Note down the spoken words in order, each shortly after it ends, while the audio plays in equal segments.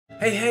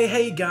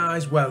Hey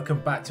guys,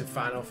 welcome back to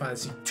Final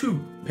Fantasy II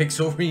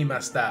Pixel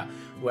Remaster,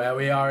 where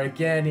we are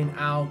again in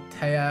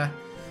Altea,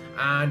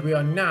 and we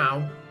are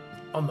now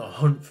on the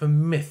hunt for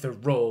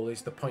Mythril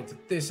is the point of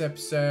this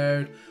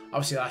episode.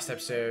 Obviously last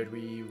episode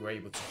we were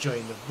able to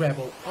join the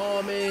rebel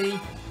army.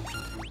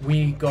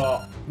 We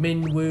got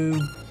Minwu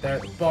there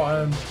at the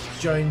bottom,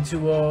 joining in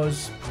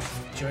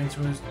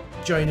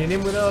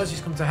with us.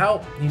 He's come to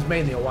help. He's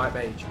mainly a white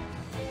mage.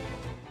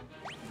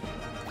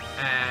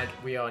 And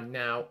we are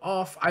now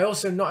off. I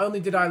also, not only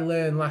did I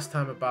learn last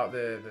time about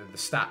the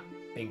stat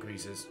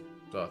increases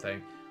sort of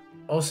thing,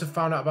 also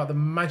found out about the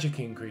magic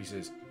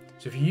increases.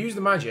 So if you use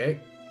the magic,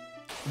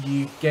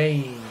 you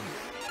gain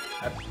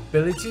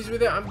abilities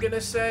with it, I'm going to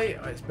say.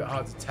 It's a bit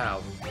hard to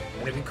tell.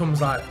 And it becomes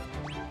like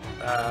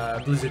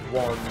Blizzard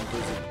 1,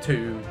 Blizzard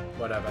 2,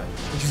 whatever.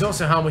 Which is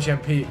also how much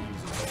MP it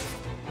uses,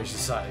 which is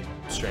slightly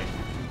strange.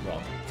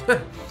 One.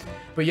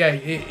 But yeah,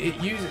 it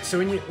uses, so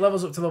when it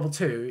levels up to level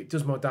 2, it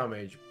does more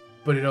damage.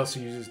 But it also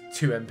uses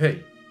 2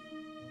 MP.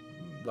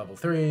 Level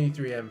 3,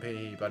 3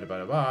 MP, blah, blah,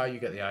 blah, blah. You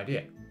get the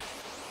idea.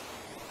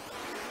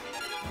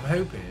 I'm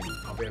hoping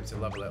I'll be able to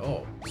level it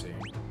up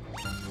soon.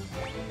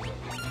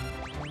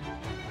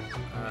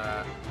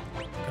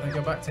 Can I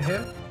go back to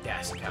him?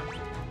 Yes, I can.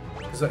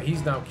 Because look,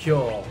 he's now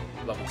Cure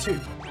level 2.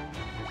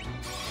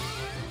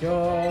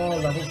 Cure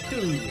level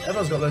 2.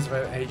 Everyone's got loads of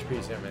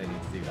HP, so I don't really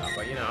need to do that.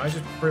 But, you know, I was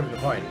just proving the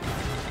point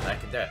that I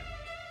can do it.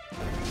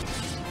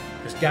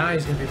 Because Guy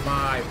is going to be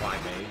my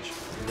white mage,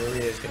 and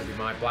Maria is going to be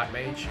my black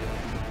mage.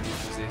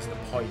 This is the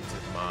point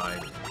of my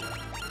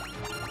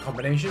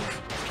combination.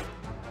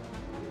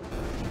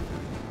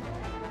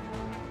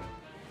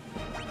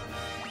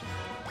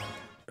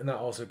 And that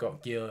also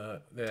got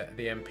the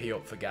MP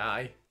up for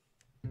Guy.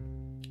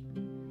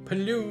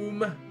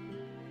 Plume!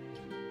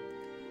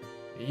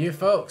 You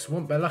folks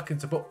wouldn't be looking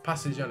to book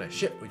passage on a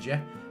ship, would you?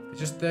 For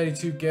just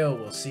 32 gil,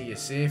 we'll see you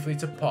safely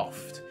to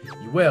Poft.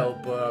 You will,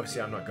 but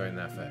obviously I'm not going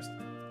there first.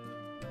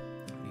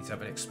 To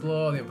have an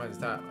explore, the Empire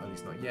start, at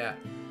least not yet.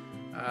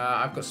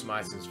 I've got some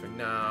items for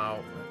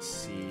now. Let's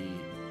see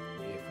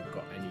if we've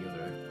got any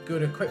other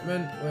good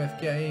equipment worth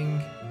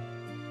getting.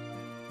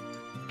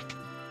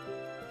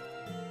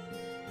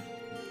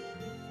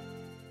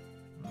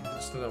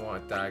 Still don't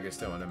want a dagger,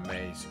 still want a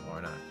mace or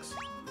an axe.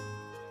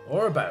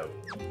 Or a bow.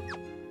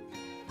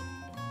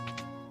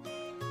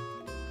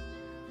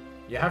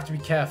 You have to be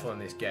careful in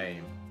this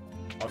game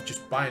of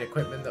just buying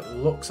equipment that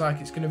looks like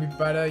it's going to be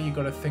better. You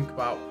got to think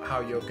about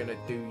how you're going to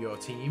do your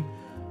team.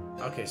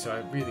 Okay, so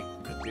I really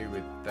could do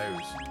with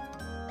those,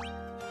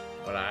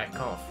 but I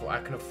can't.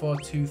 I can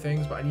afford 2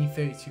 things, but I need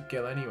 32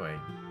 gil anyway.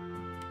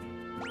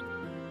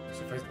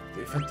 So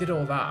if I did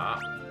all that,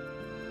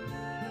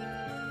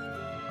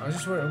 I was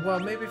just wondering. Well,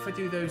 maybe if I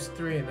do those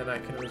 3, and then I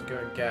can always go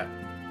and get.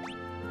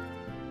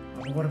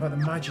 Oh, but what about the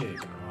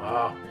magic?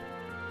 Ah.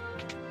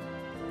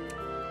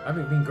 I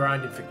haven't been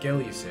grinding for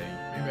gil, you see.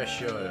 Maybe I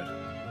should.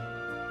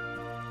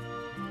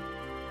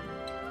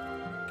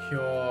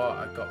 Cure,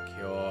 I got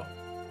Cure.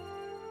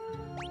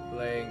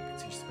 Blink,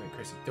 teach the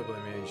increase double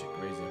image,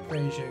 raising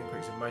evasion,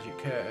 increase of magic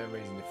curtain,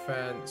 raising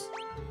defense.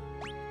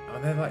 Oh,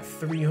 they're like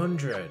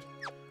 300.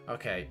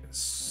 Okay,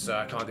 so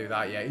I can't do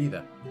that yet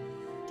either.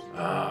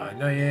 Ah,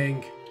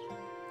 annoying.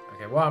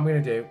 Okay, what I'm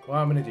gonna do,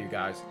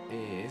 guys,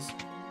 is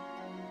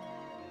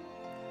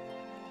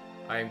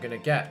I am gonna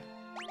get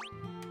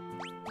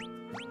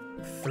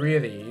 3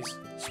 of these,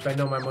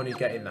 spend all my money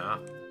getting that,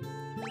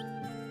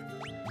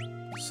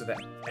 so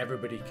that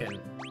everybody can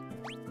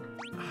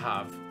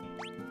have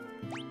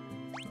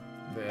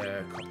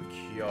the copper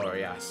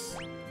curious,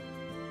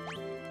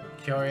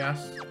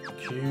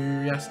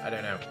 I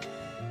don't know.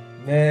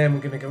 Then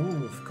we're gonna go,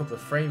 ooh, a couple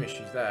of frame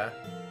issues there.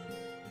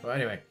 Well,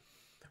 anyway,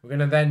 we're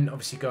gonna then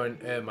obviously go and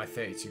earn my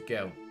 32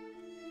 gil.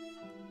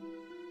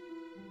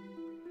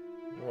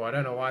 Oh, I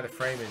don't know why the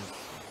framing is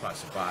quite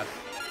so bad.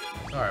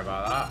 Sorry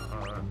about that.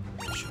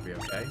 It should be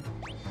okay.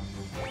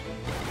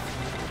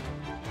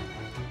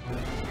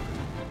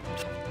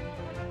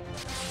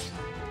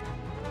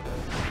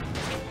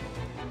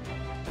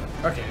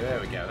 Okay, there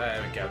we go,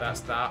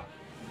 that's that.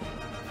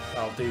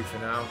 That'll do for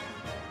now.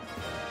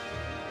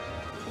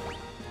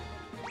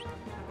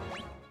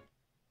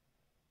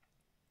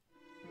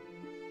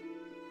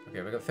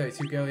 Okay, we got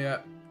 32 gil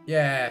yet?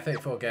 Yeah,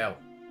 34 gil.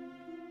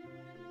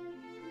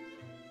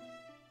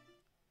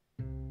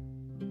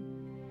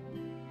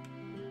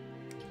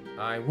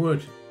 I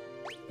would.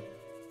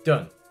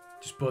 Done.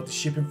 Just board the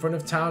ship in front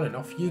of town and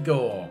off you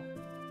go.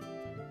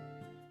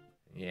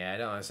 Yeah, I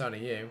don't know the sound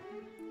of you.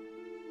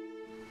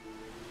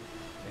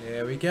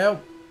 Here we go.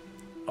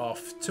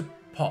 Off to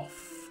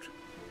Poft.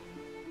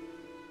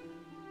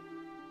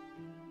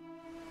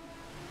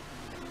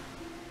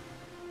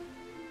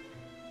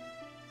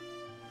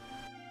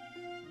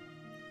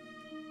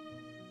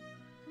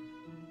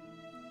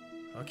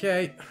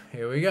 Okay,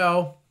 here we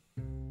go.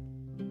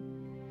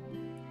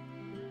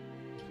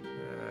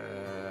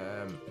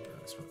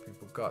 That's what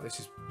people got. This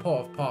is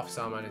Port of Poft,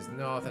 Salman is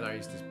north, and our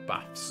east is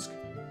Bafsk.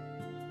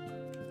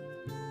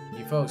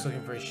 You folks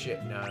looking for a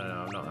ship. No,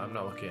 I'm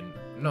not looking.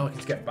 I'm not looking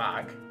to get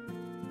back.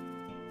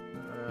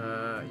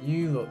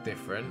 You look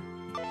different.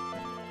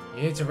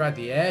 You need to ride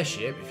the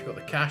airship. If you've got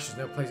the cash,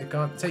 there's no place I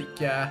can't take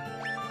ya.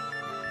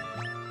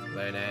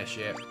 Learn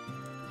airship.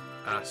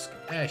 Ask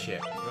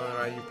airship. You want to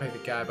ride? You pay the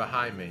guy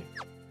behind me.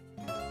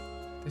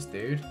 This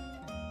dude.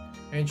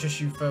 I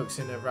interest you folks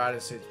in a ride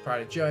and search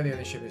pride and joy. The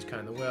only ship in this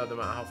kind of the world, no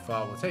matter how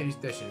far we'll take these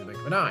dishes in the blink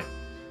of an eye.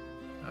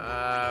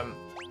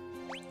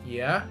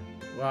 Yeah.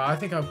 Well, I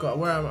think I've got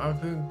where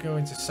I've been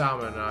going to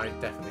salmon, and I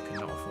definitely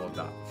cannot afford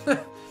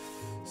that.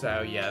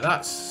 So yeah,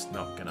 that's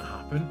not gonna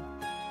happen.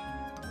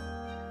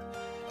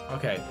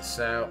 Okay,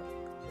 so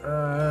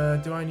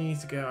do I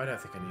need to go? I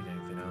don't think I need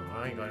anything else.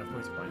 I ain't got enough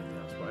money to buy anything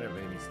else, but I don't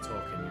really need to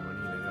talk anyone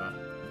either, do I?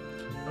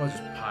 Oh,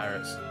 just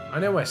pirates. I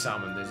know where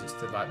salmon is. It's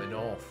to like the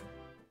north,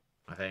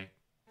 I think.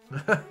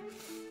 I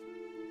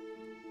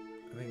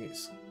think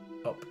it's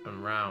up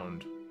and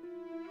round.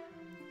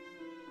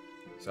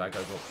 So I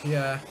gotta go up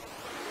here.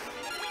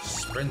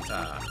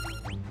 Sprinter.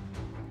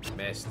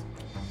 Missed.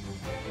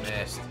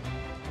 Missed.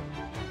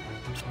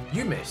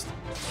 You missed.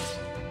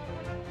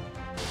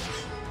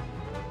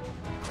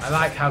 I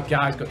like how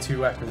Guy's got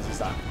two weapons.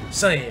 He's like,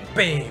 slam,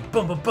 bang,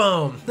 boom, boom,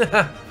 boom.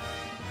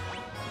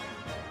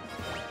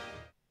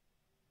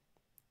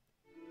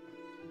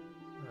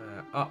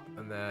 Up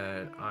and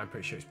then I'm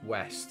pretty sure it's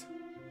west.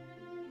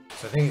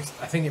 So I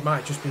think it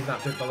might just be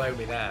that bit below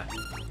me there.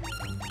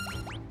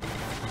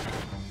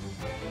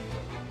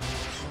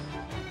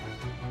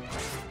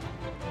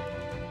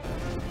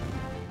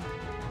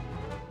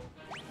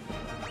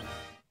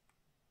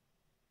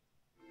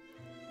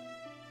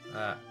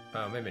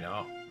 Oh, maybe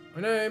not.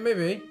 Oh, no,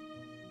 maybe.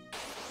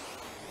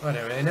 I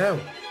don't really know.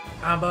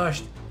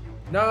 Ambushed.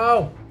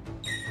 No!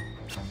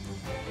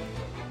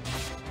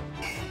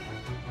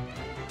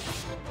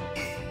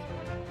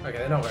 Okay,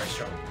 they're not very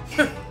strong.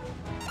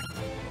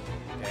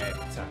 Okay,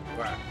 so,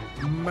 right.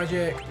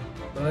 Magic,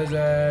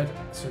 Blizzard,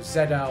 so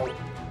ZL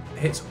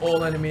hits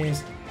all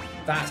enemies.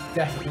 That's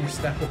definitely a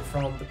step up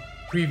from the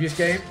previous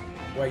game,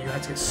 where you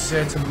had to get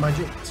certain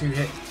magic to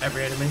hit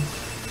every enemy.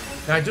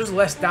 Now it does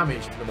less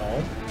damage to them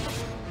all,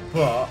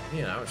 but,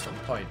 you know, it's not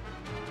the point.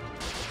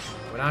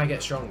 When I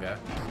get stronger,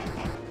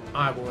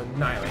 I will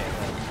annihilate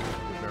them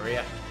with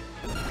Maria.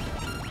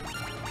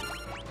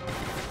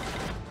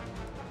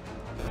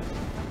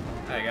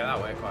 There you go, that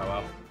worked quite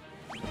well.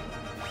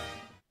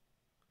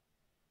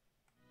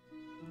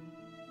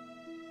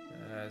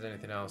 Is there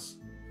anything else?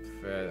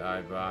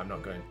 I'm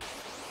not going.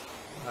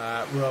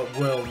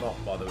 We'll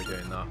not bother with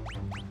doing that.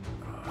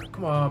 Oh,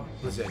 come on,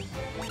 Blizzard.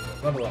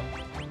 Level up.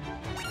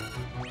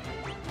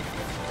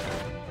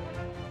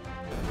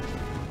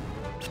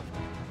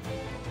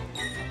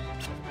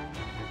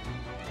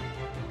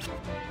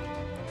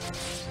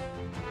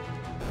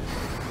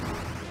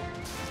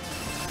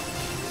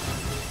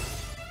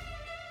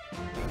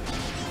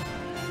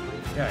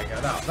 There you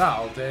go,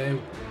 that'll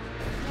do.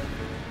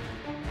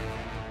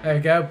 There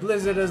you go,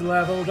 Blizzard has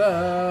leveled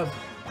up.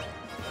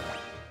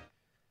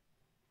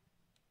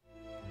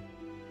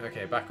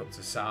 Okay, back up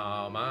to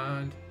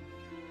Salmand.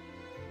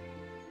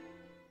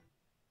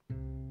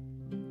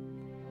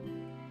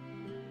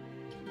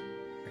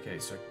 Okay,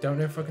 so I don't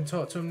know if I can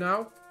talk to him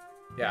now.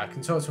 Yeah, I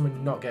can talk to him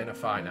and not get in a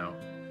fight now.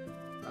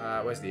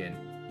 Where's the inn?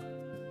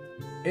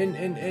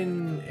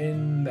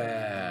 In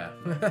there.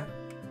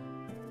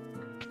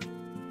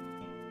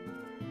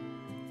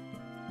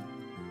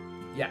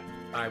 Yeah,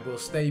 I will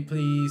stay,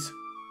 please.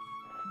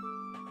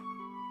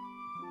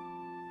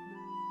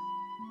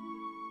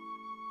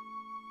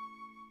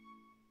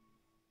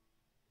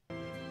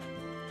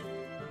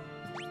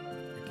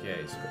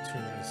 Okay, so we've got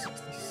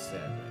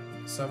 267.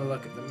 Let's have a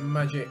look at the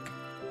magic.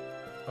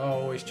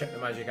 Always check the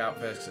magic out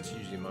first because it's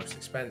usually the most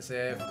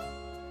expensive.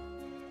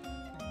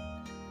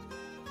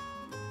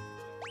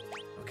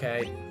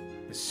 Okay,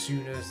 as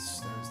soon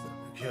as the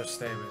pure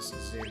status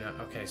as sooner.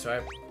 Okay, so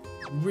I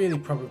really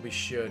probably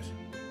should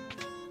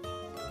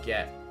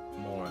get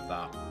more of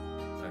that,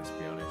 let's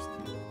be honest.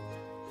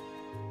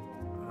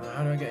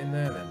 How do I get in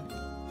there then?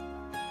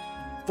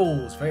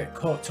 Fools, if I get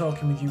caught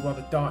talking with you while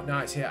the Dark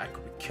Knight's here, I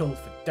could be killed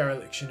for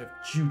dereliction of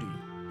duty.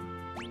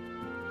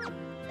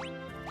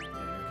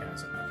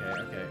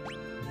 Okay.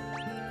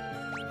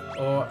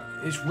 Or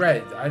it's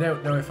red, I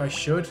don't know if I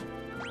should.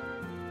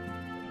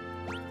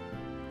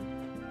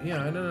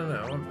 Yeah, no,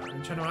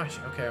 I'm trying to ash.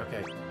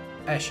 Okay.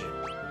 Airship.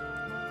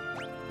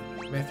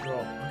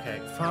 Mythril, okay,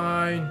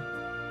 fine.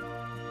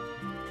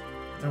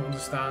 Don't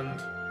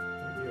understand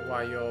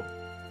why you're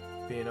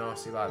being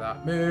arsey like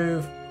that.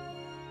 Move!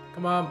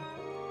 Come on.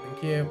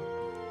 Thank you.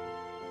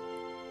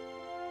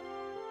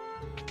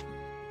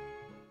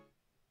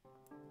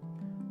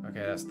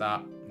 Okay, that's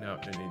that. No,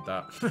 don't need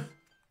that.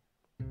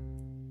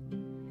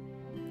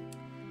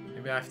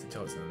 Maybe I have to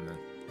talk to them then.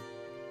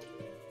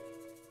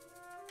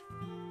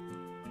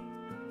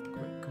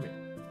 Come here.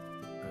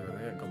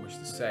 They haven't got much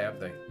to say, have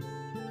they?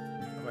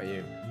 How about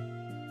you?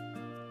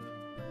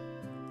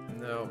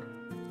 No.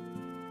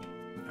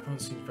 Everyone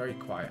seems very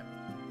quiet.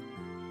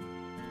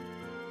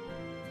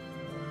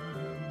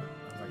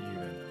 How about you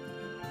then?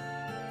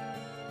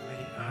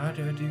 how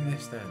do I do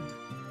this then?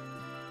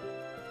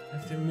 I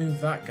have to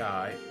remove that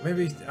guy.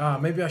 Maybe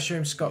I show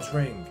him Scott's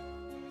ring.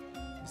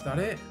 Is that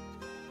it?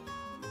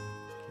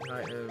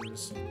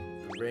 Items.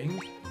 The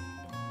ring?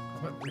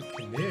 How about the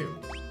canoe?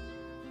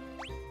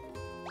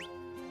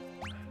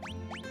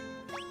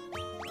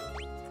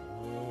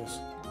 Balls.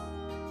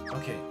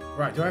 Okay,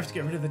 right, do I have to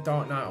get rid of the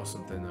Dark Knight or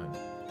something then?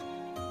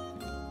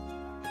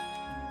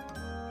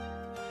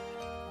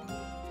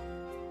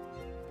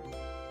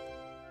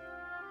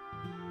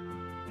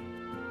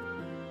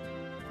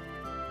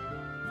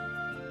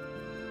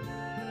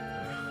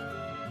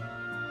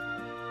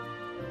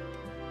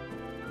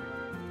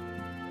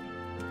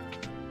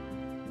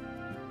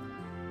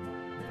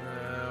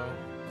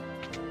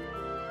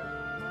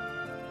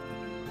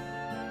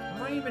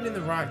 Even in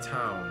the right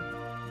town?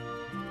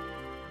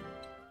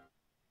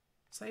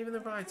 Is that even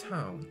the right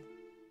town?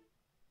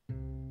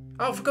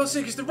 Oh, for God's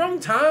sake, it's the wrong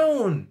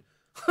town!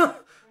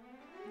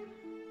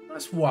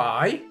 That's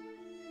why.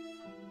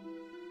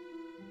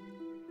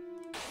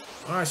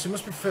 Alright, so it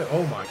must be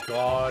oh my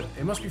god.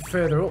 It must be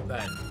further up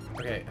then.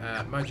 Okay,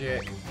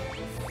 magic.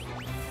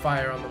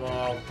 Fire on them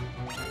all.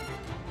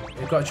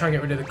 We've got to try and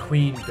get rid of the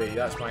queen bee.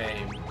 That's my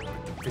aim.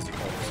 The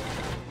physicals.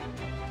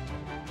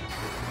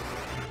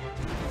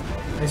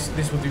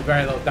 This will do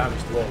very little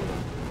damage to all of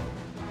them.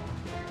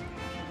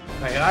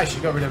 Hey, I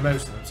actually got rid of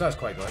most of them, so that's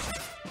quite good.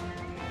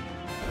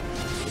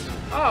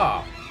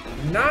 Ah, oh,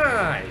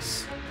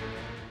 nice.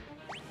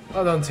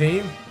 Well done,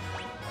 team.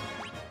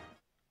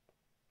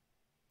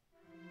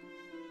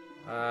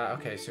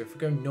 Okay, so if we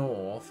go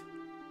north,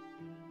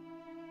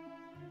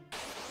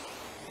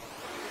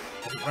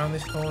 is it around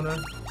this corner?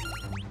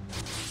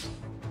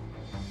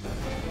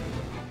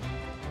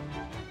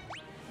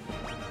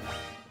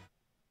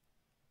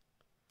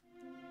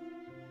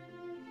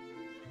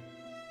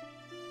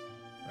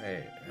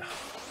 Wait.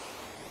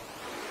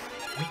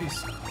 Maybe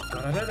it's... Oh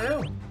god, I don't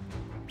know.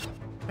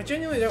 I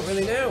genuinely don't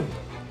really know.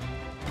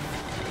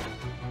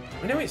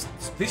 I know it's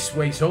this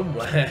way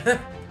somewhere. I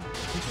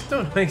just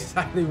don't know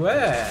exactly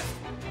where.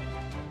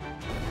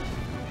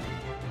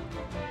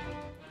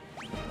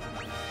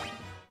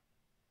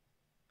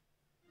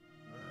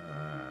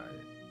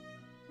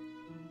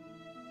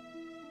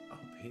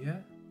 Up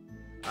here?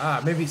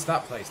 Ah, maybe it's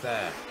that place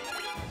there.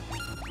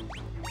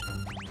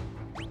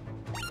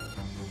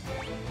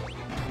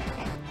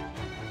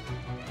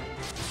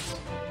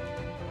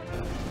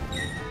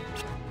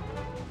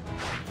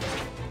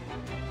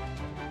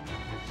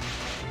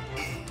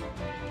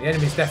 The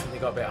enemy's definitely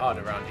got a bit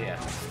harder around here.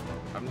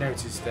 I've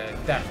noticed a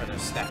definite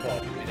step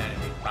up in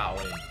enemy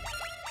battling.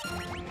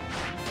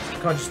 You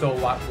can't just all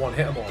like one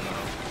hit them all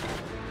now.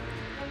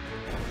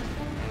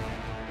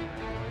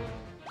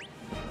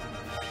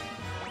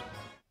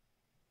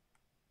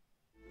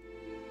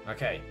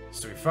 Okay,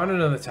 so we found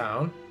another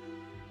town.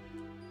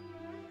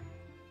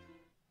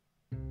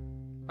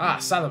 Ah,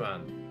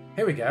 Salaman.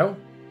 Here we go.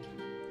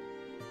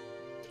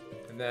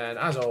 And then,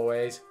 as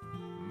always,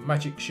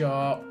 magic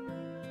shot.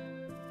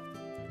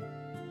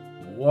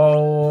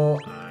 Whoa,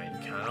 I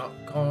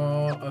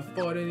can't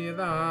afford any of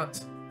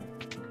that.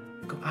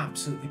 Got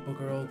absolutely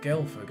bugger all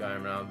gill for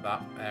going around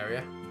that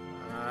area.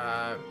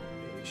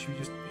 Should we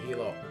just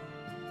heal up?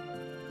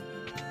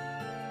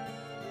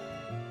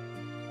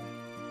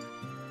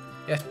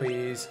 Yes,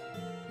 please.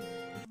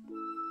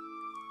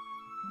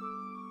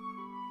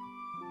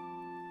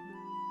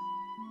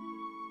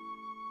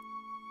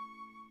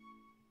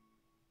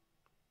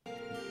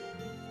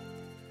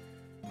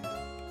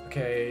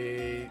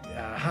 Okay,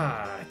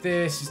 aha,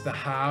 this is the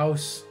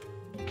house.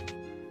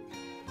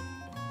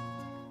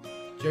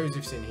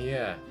 Josef's in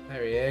here.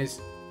 There he is.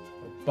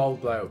 A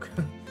bold bloke.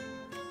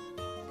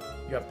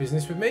 You have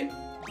business with me?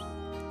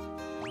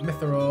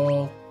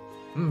 Mythril.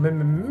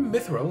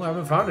 Mythril? I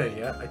haven't found any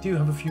yet. I do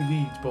have a few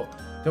leads, but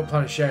don't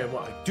plan on sharing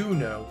what I do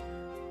know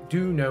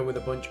with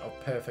a bunch of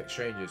perfect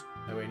strangers.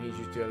 And we need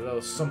you to do a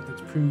little something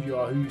to prove you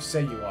are who you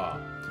say you are.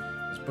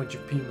 There's a bunch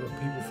of people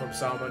from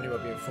Salman who are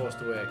being forced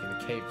to work in the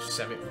cave of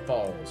Semit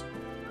Falls.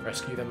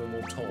 Rescue them and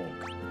we'll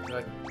talk.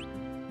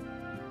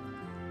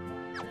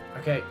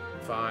 Okay,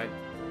 fine.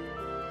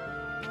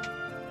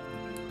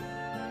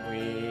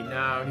 We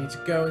now need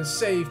to go and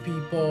save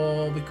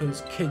people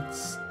because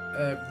kids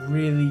are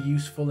really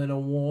useful in a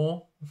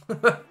war.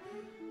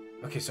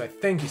 Okay, so I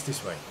think it's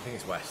this way. I think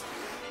it's west.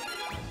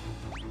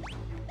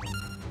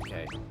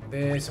 Okay,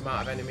 this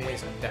amount of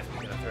enemies. I'm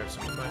definitely going to throw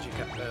some magic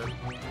at them.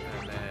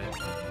 And then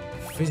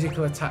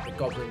physical attack the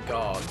goblin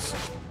guards.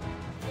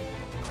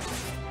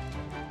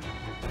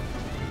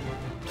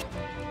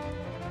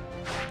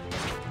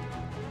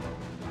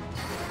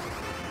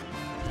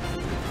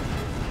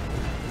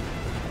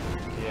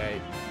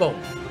 Okay, boom.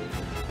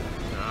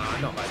 Nah,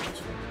 not that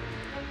useful.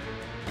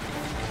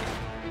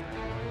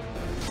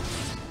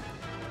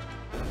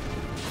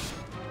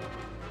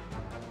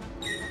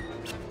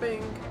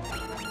 Bing.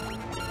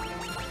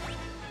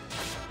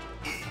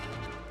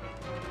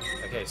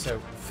 Okay, so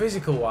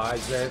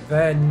physical-wise,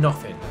 they're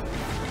nothing.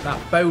 That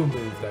bow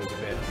move, though, is a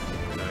bit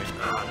annoying.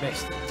 Ah, I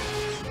missed.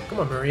 Come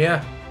on,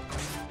 Maria.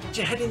 Get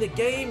your head in the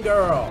game,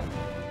 girl.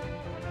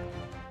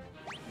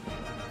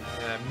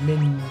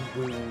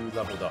 Minwu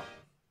leveled up.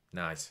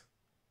 Nice.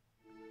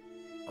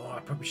 Oh, I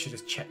probably should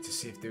have checked to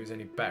see if there was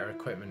any better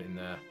equipment in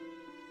there.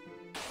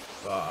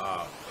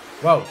 But,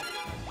 whoa!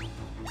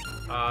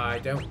 I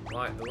don't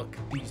like the look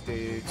of these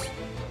dudes.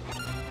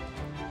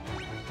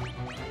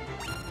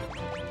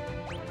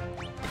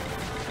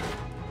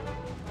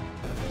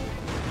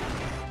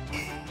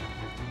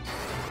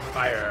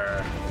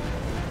 Fire!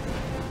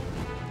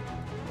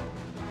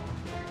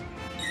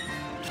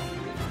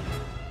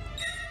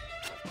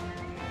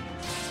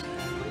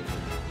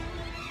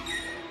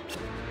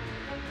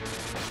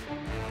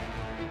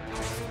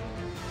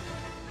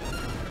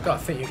 I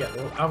gotta think you get.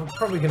 I'm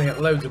probably gonna get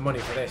loads of money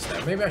for this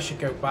though. Maybe I should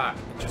go back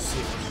and just see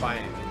if I can buy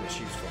anything that's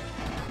useful.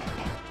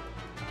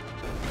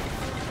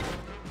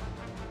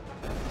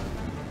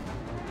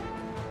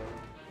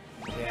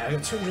 Yeah, I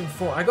got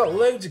 204. I got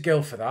loads of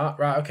gil for that.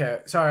 Right,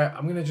 okay. Sorry,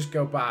 I'm gonna just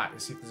go back and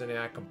see if there's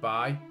anything I can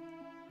buy.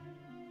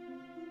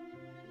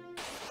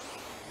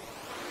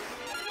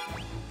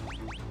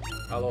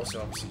 I'll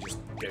also obviously just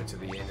go to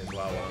the inn as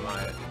well while I'm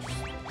at it.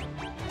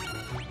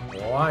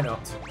 Why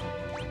not?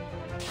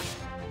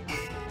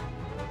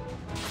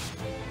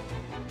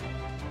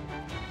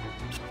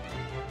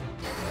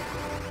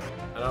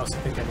 And I also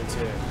think I need to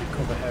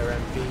recover her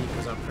MP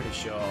because I'm pretty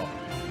sure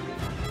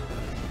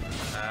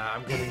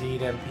I'm going to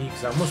need MP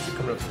because I must be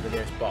coming up to the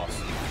nearest boss.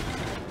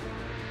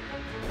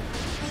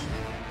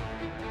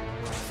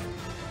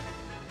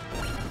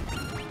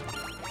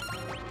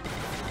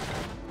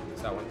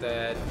 Is that one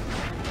dead?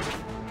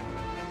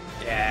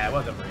 Yeah,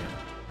 well done, Maria.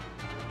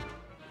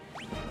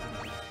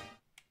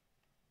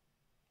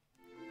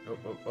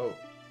 Oh.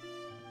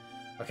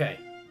 Okay.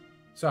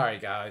 Sorry,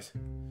 guys.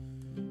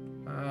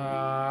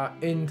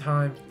 In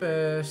time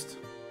first.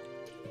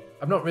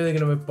 I'm not really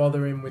going to be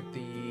bothering with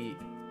the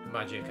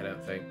magic, I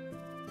don't think.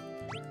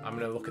 I'm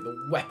going to look at the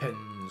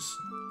weapons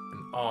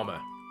and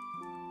armor.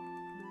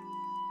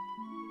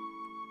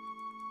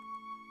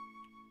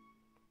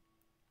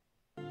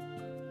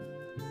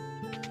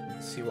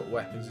 Let's see what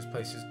weapons this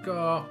place has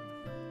got.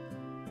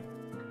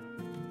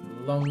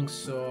 Long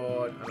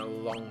sword and a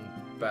long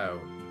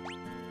bow.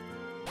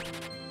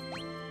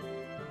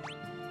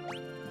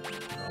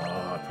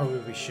 Oh, I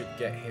probably should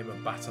get him a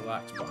battle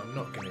axe, but I'm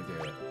not going to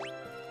do it.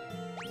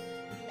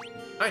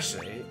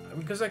 Actually,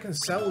 because I can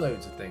sell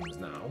loads of things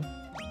now.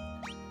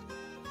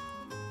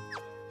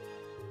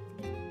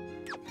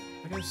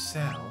 I go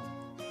sell.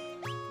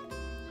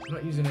 I'm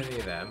not using any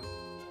of them.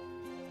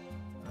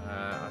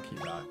 I'll keep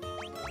that.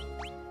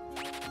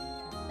 Get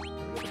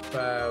rid of the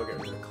bow, get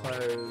rid of the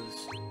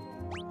clothes.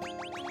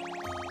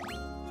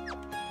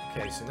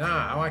 Okay, so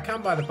now I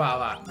can buy the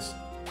battle axe.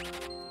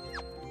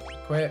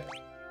 Equip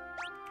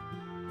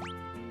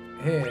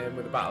him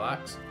with the battle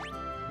axe.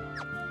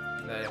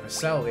 And then if I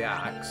sell the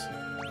axe,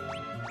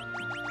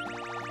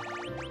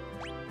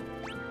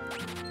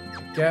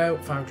 go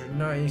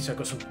 590. So I've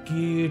got some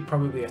good,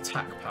 probably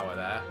attack power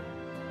there.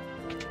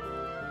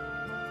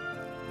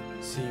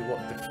 Let's see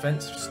what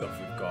defensive stuff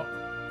we've got.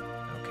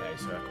 Okay,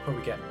 so I could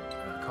probably get.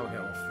 I can't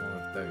get all 4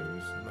 of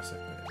those unless I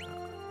can.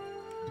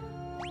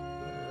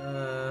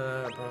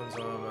 Bronze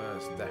armor,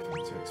 it's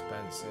definitely too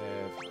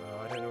expensive. Oh,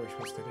 I don't know which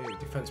ones to do.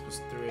 Defense plus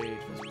 3,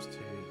 defense plus 2,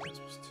 defense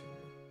plus 2.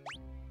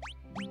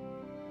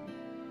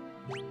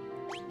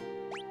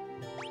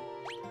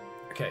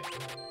 Okay,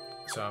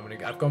 so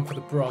I've gone for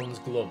the bronze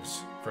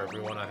gloves for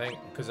everyone, I think,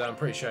 because I'm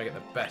pretty sure I get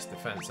the best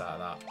defense out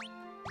of that.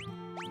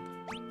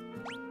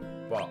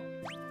 But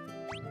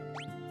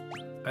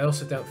I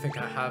also don't think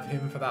I have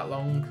him for that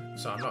long,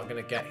 so I'm not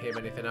going to get him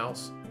anything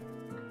else.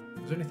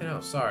 Is there anything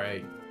else?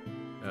 Sorry.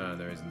 No,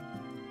 there isn't.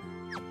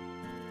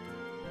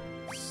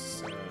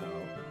 So,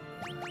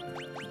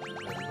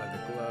 leather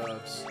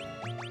gloves.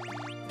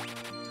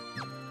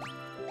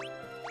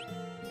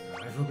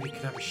 Everybody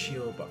can have a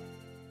shield, but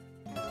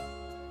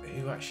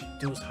who actually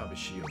does have a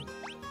shield?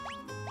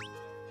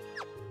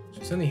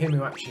 So it's only him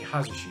who actually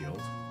has a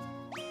shield.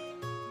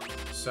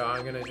 So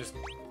I'm gonna just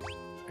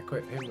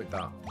equip him with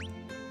that.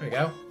 There we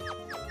go.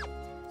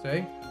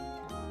 See?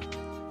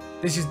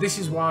 This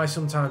is why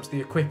sometimes the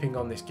equipping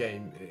on this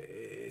game,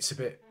 it's a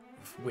bit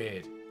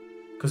weird.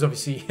 Because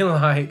obviously you're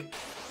like,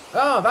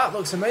 oh, that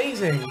looks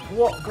amazing.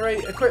 What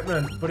great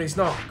equipment. But it's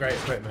not great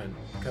equipment.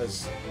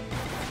 Because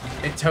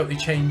it totally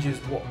changes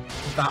what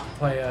that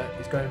player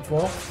is going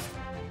for.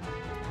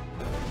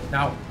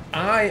 Now,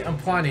 I am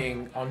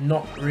planning on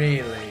not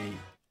really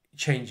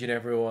changing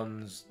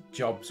everyone's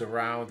jobs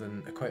around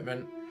and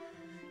equipment.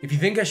 If you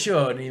think I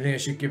should, and you think I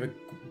should give a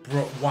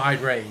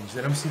wide range,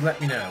 then obviously let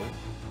me know.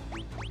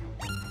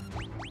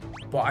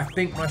 But I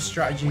think my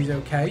strategy is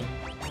okay.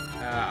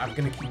 I'm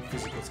going to keep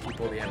physical to keep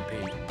all the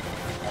MP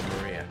on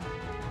Maria.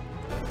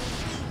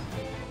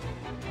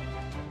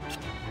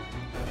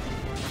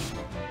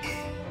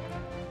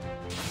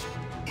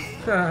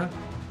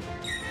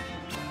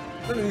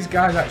 None of these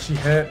guys actually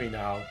hurt me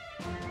now.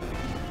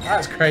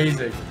 That's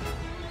crazy.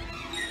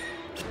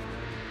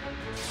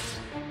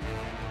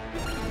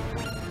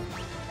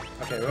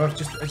 Okay, well, I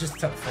just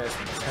attacked the first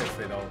one.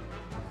 Hopefully they'll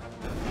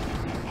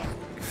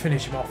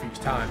finish him off each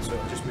time, so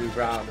it'll just move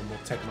around and we'll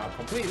take him out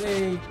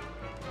completely.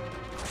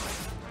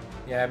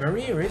 Yeah,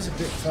 Maria is a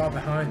bit far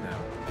behind now.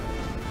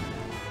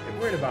 I'm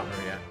worried about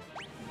Maria.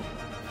 I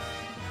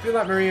feel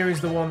like Maria is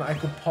the one that I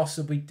could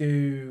possibly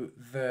do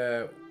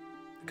the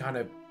kind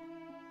of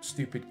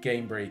stupid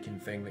game breaking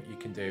thing that you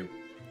can do.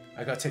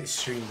 I gotta take the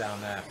stream down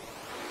there.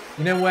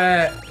 You know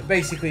where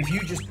basically if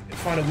you just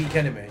find a weak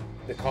enemy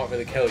that can't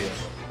really kill you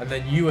and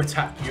then you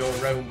attack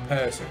your own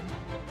person,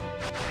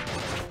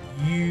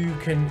 you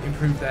can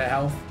improve their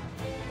health.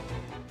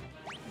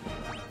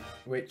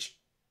 Which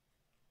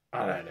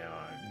I don't know.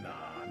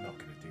 Nah, I'm not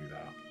gonna do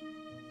that.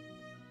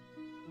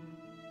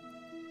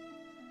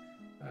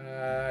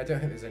 I don't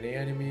think there's any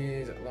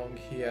enemies along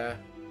here.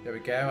 There we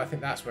go. I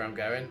think that's where I'm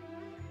going.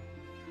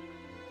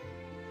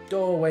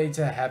 Doorway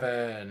to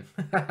heaven.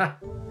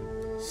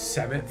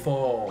 Seven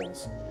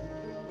Falls.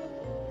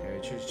 Okay,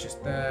 choose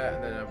just there,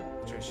 and then I'm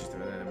choose just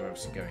there, and then we're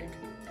obviously going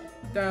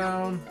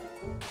down.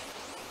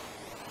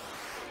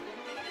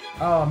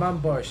 Oh, I'm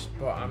ambushed,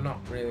 but I'm not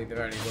really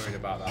very worried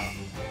about that.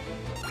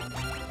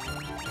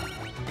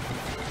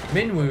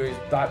 Minwu is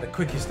like the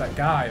quickest that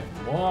guy.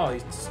 Whoa,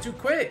 he's too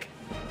quick.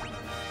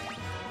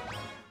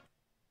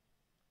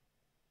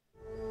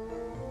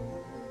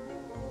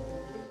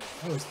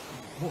 Oh,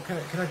 what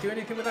can I do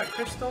anything with that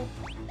crystal?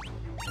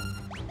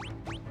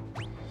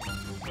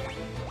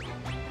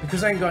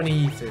 Because I ain't got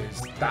any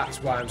ethers,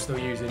 that's why I'm still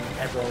using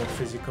everyone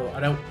physical.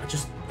 I'm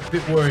just a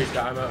bit worried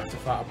that I might have to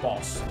fight a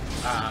boss.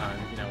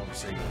 And, you know,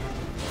 obviously,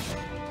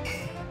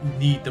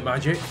 need the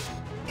magic.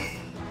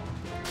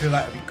 I feel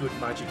like it'd be good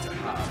magic to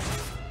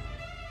have.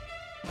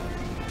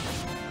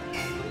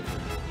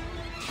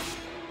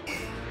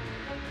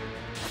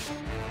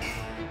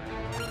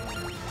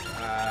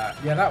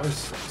 Yeah, that was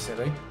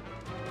silly.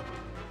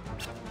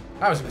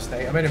 That was a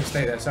mistake. I made a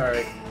mistake there,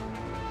 sorry.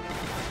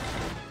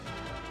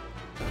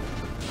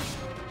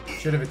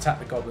 Should have attacked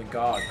the Goblin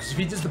Guard. Because if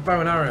he does the bow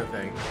and arrow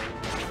thing,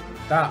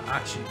 that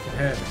actually can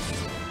hurt me.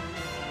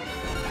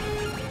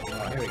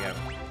 Oh, here we go.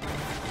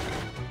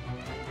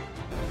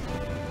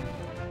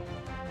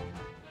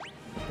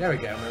 There we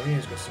go.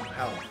 Maria's got some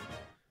health.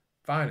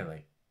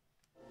 Finally.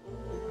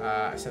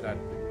 I said I'd...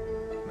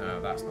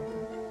 No, that's not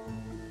good.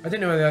 I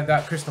didn't know whether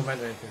that crystal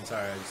meant anything.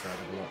 Sorry, I just had a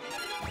look.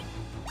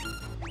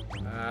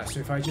 So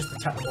if I just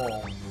attack them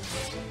all...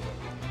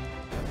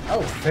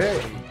 Oh,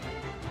 30!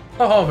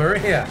 Oh,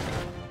 Maria!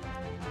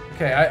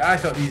 Okay, I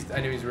thought these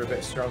enemies were a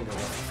bit stronger,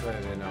 but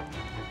clearly they're not.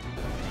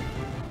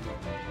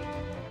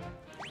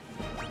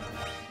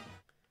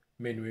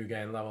 Minwu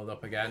getting leveled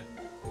up again.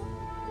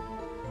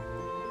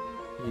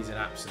 He's an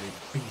absolute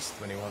beast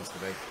when he wants to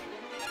be.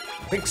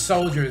 I think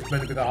Soldier is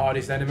meant to be the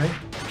hardest enemy.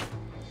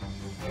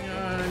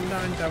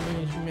 9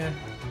 damage, yeah.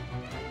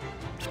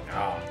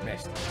 Oh,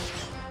 missed.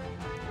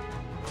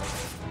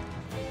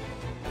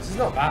 This is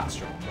not that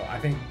strong, but I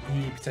think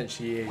he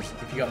potentially is,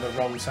 if you got on the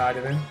wrong side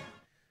of him,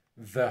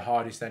 the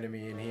hardest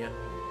enemy in here.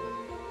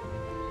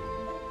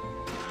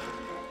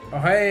 Oh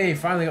hey,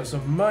 finally got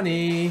some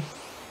money.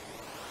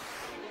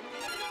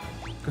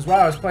 Because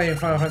while I was playing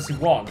Final Fantasy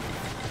 1,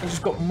 I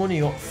just got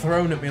money up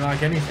thrown at me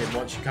like anything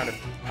once you kind of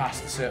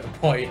passed a certain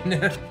point.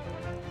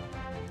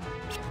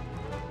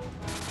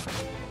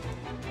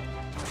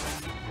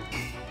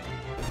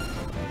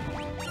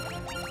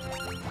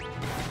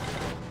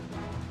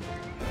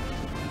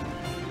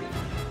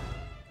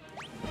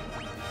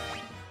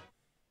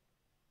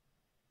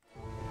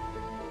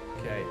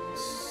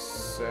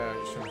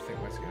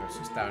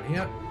 Down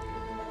here.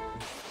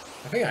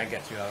 I think I can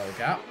get through that little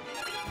gap.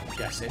 I'm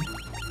guessing.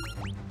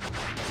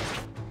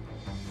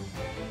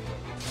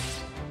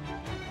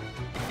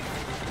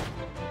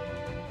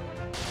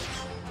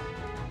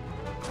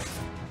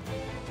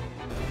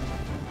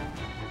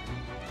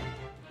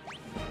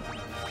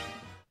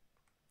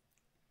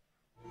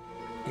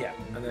 Yeah,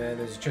 and then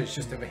there's a church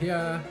just over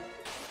here.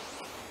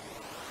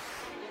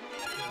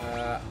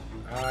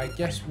 I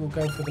guess we'll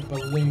go for the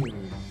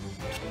balloon.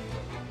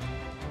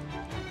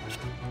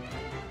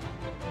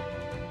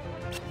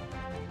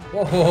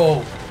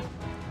 Whoa!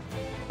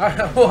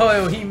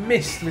 Whoa, he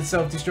missed with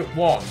self-destruct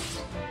 1.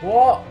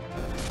 What?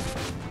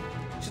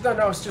 Should I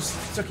know it's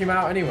just took him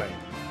out anyway?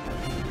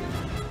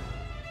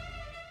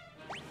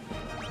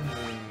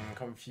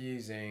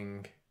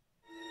 Confusing.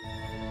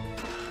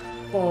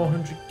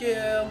 400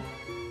 gil.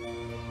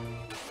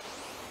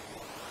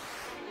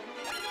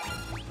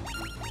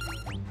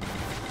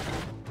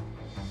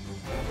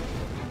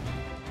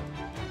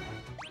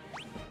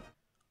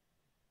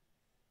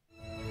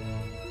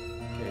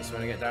 So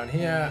when I get down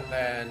here,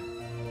 then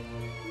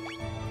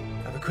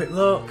have a quick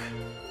look.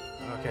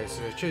 Okay,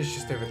 so the treasure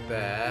chest over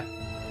there.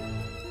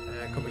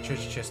 Could be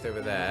treasure chest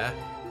over there.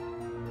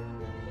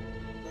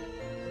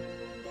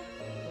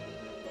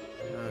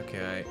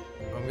 Okay,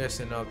 I'm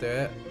guessing I'll do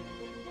it.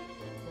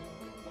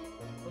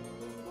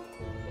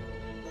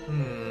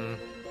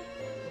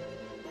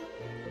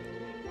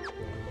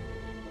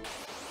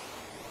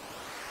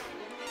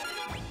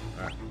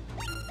 Alright.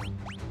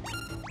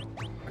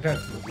 I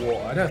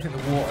don't think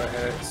the water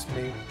hurts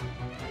me.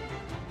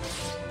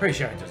 Pretty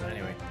sure it doesn't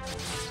anyway.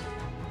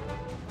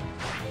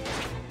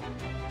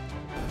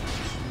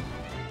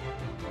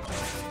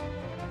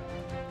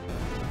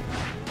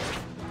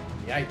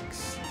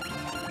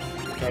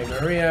 Okay,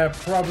 Maria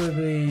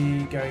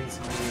probably going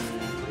to need...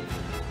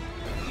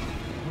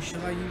 What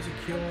shall I use a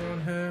cure on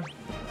her?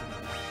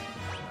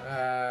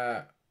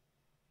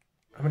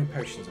 How many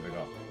potions have I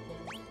got?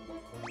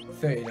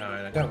 39.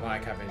 I don't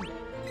like having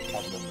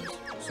odd numbers,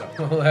 so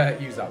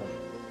I'll use that one.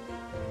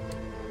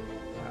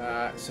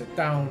 So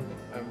down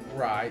and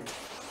right.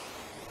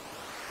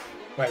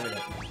 Wait a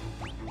minute.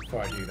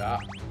 Before I do that,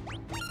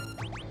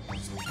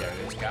 just get rid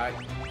of this guy.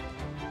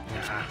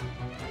 Nah.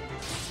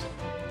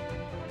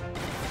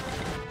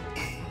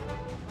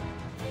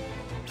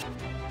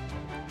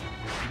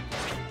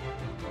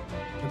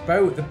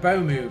 The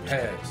bow move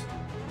hurts.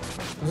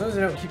 As long as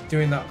I don't keep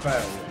doing that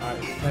bow,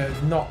 they're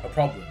not a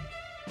problem.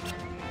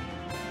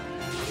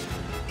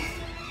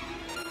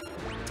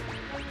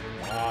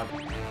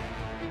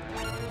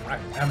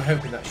 I'm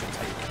hoping that should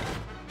take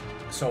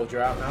the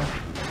soldier out now.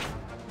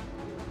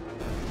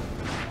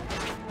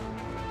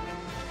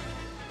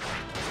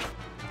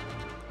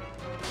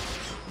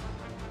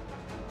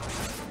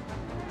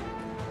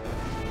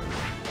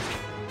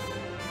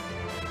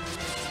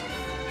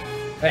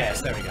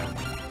 Yes, there we go.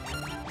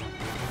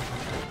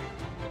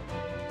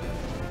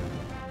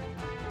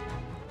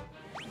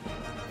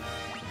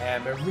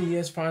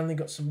 Maria's finally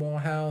got some more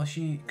health.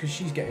 Because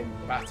she's getting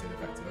battered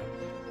effectively.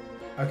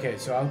 Okay,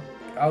 so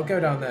I'll go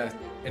down there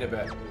in a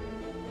bit.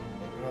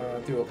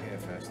 I'll do up here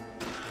first.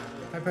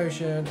 High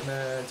potion, and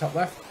then top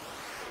left.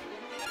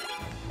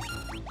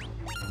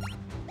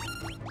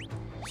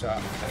 So I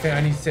think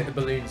I need to take the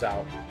balloons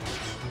out.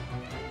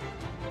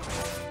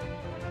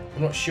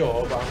 I'm not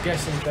sure, but I'm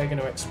guessing if they're going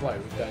to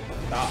explode, then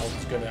that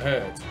one's going to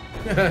hurt.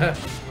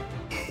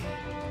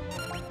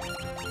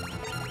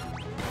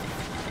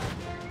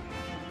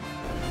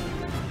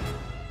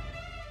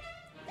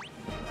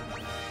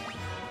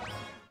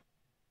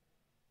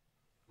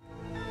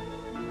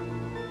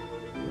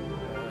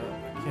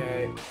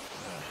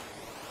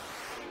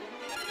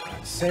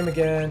 Same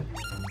again.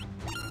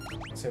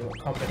 Same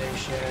little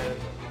combination.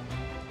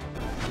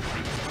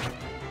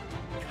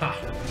 Ha!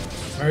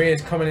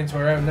 Maria's coming into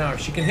her own now.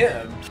 If she can hit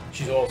him,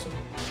 she's awesome.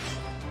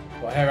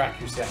 But her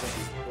accuracy, I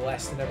think, is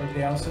less than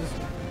everybody else's.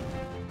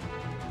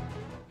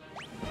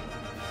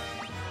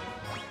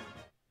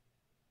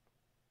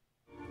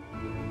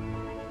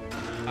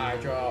 Eye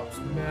drops.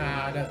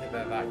 Nah, I don't think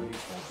they're that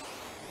useful.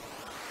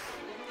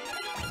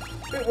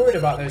 A bit worried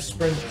about those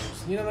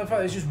sprinters. You know, the fact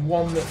there's just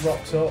one that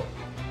rocks up.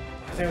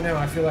 I don't know,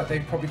 I feel like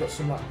they've probably got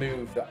some like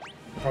move that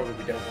probably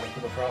we don't want to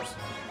come across.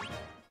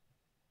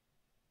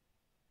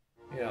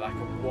 You know, like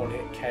a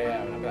one-hit KO,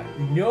 and I'm like,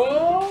 no!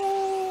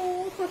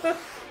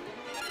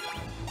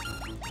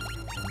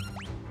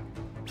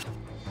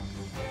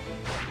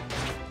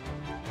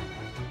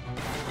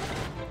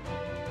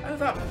 Oh,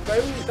 that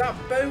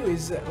bow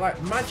is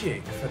like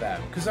magic for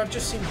them, because I've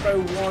just seen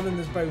bow 1 and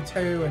there's bow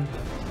 2, and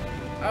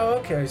oh,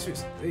 okay, so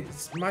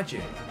it's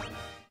magic.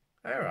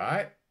 All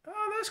right.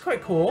 Oh, that's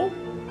quite cool.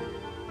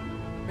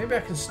 Maybe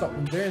I can stop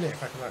them doing it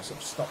if I can like sort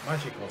of stop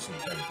magic or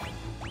something.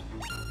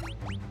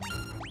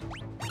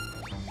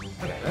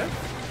 I don't know.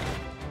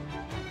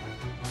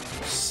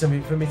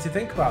 Something for me to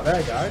think about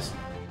there, guys.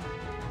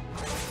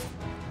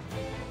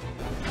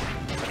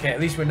 Okay, at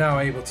least we're now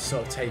able to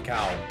sort of take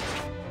out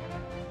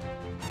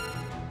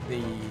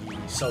the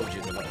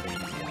soldiers a little bit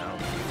easier now.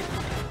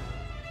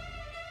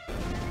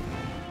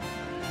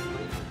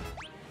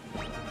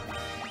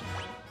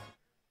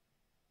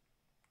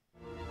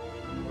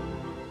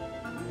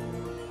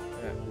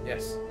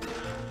 Yes,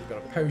 we've got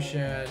a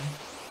potion.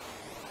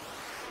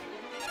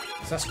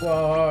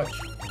 Sasquatch.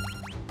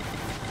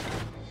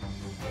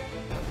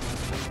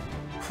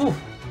 Whew.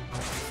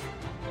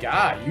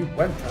 Guy, you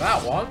went for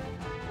that one.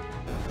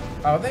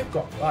 Oh, they've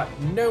got like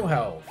no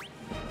health.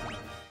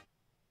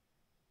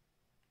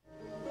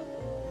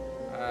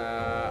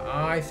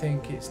 I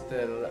think it's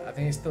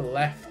the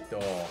left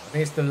door. I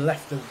think it's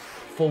the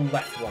full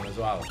left one as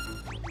well.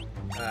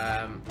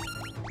 I'm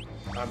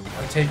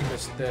taking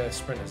the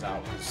sprinters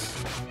out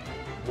because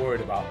I'm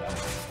worried about them.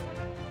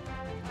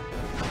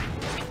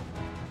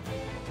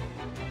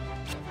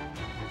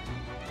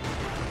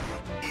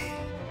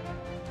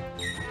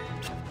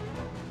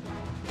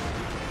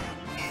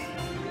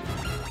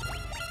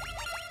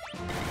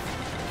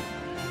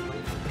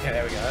 Okay,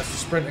 there we go. That's the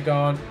sprinter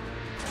gone.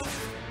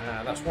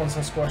 That's one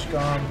Sasquatch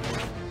gone.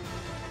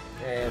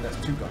 And that's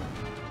 2 gone.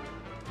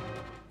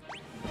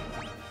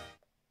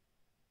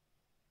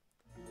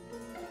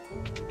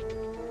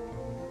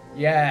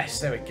 Yes,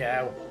 there we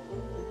go.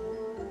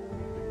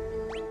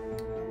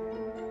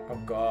 Oh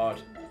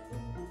god.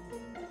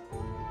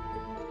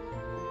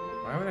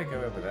 Why would I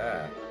go over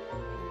there?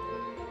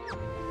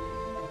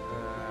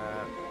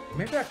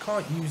 Maybe I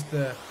can't use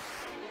the...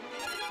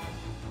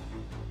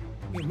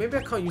 Maybe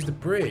I can't use the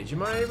bridge.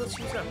 Am I able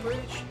to use that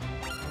bridge?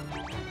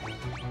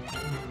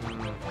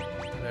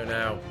 I don't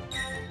know.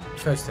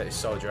 First take this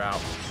soldier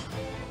out.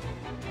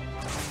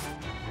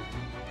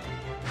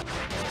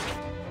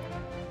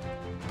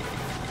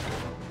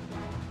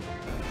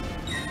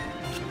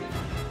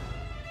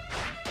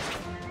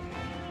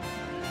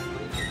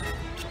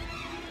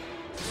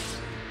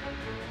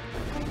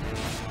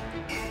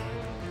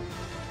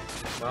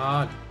 Come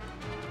on.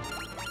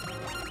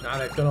 Now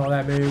they've done all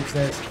their moves,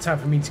 there's time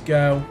for me to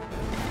go.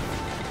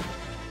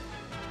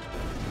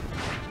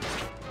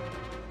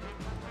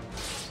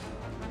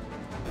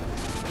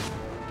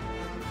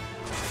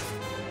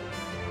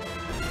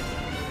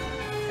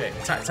 Okay,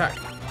 attack, attack.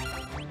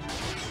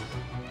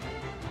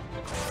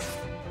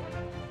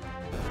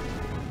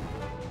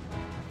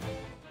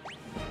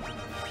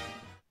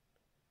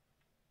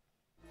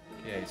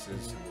 Okay, so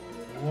there's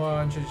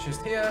one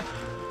just here.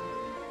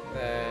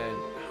 Then,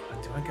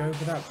 do I go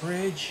over that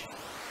bridge?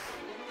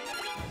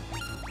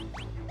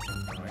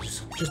 No, I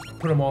just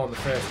put them all on the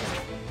first one.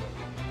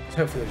 So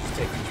hopefully I'll just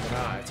take each one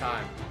out at a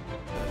time.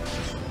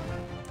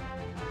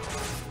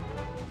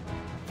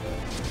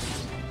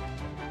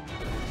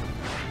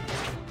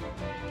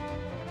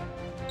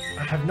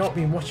 I have not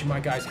been watching my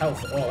guy's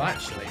health at all,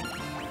 actually.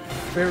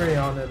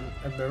 Firion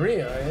and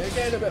Maria are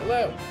getting a bit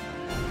low.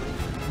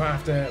 Might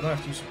have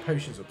to use some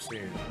potions up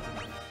soon.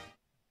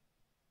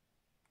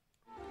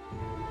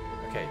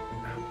 Okay,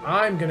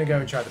 I'm gonna go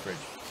and try the bridge.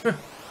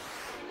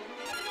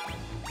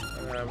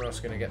 We're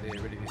also gonna get rid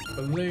of these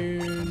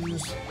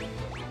balloons. If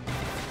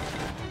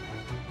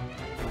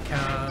we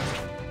can.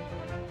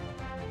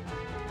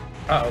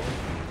 Uh oh.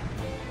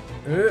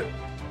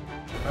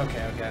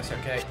 Okay, that's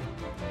okay.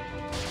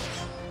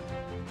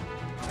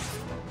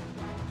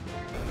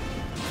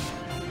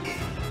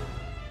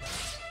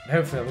 And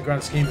hopefully, on the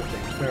grand scheme of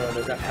things, where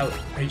that health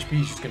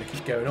HP is just going to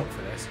keep going up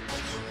for this.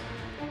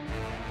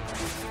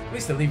 At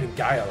least they're leaving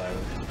Guy alone.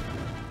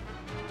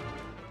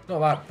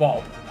 Not like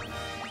Bob.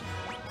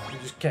 He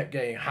just kept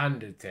getting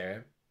handed to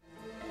him.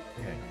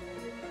 Okay.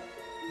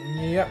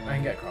 Yep, I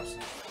can get across.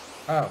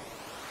 Oh.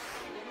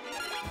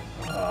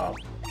 Oh.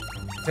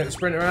 Take the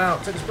sprinter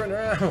out! Take the sprinter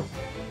out!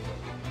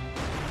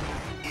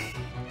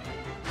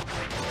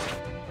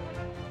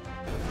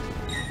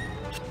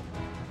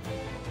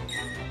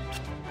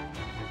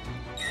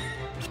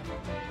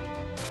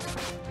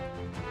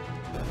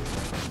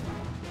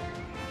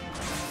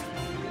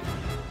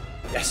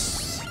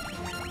 Yes!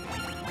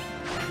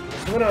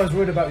 So when I was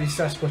worried about these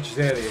Sasquatches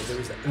earlier, there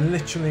was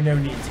literally no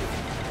need to.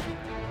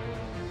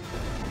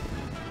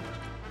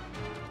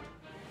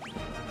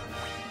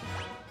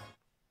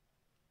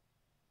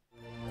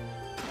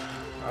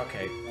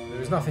 Okay, there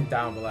was nothing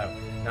down below.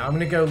 Now I'm going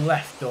to go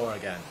left door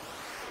again.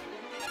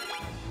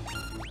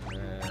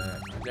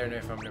 I don't know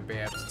if I'm going to be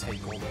able to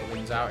take all the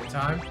balloons out in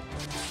time.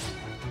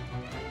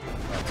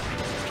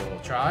 But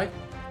we'll try.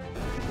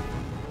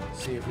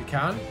 See if we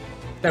can.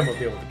 Then we'll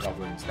deal with the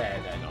goblins. They're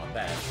not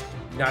there.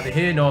 Neither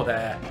here nor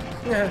there.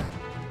 I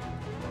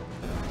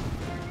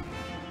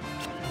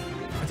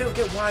don't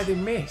get why they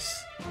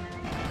miss.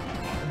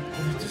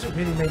 It doesn't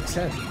really make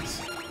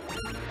sense.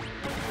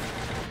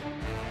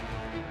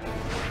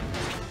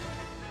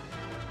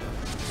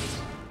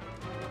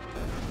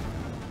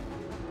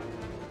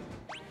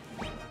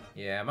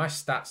 Yeah, my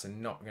stats are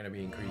not going to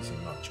be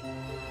increasing much.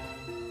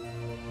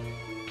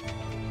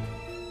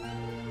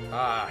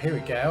 Ah, here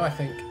we go. I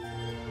think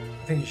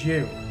it's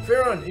you.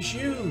 Firon, it's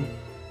you!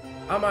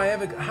 Am I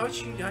ever... How did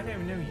you... I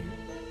don't know you.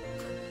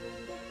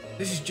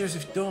 This is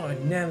Josef's daughter,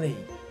 Nelly.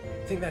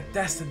 I think that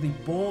dastardly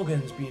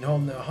Borgen's been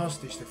holding her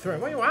hostage to throw.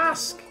 Why you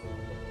ask?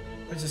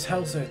 Princess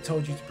Helsa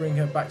told you to bring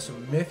her back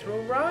some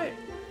Mythril, right?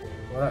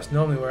 Well, that's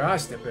normally where I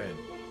step in.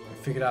 I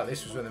figured out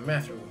this was where the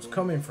Mythril was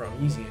coming from,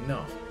 easy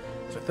enough.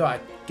 So I thought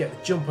I'd get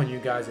the jump on you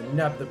guys and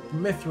nab the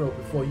Mythril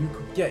before you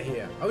could get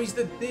here. Oh, he's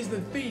the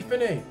thief,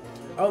 isn't he?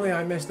 Only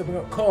I messed up and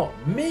got caught.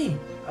 Me!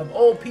 Of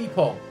all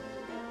people.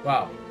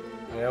 Wow.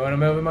 I know when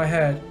I'm over my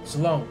head. So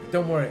long.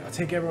 Don't worry. I'll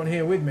take everyone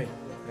here with me.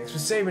 Thanks for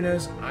saving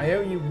us. I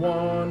owe you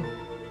one.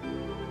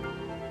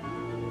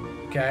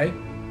 Okay.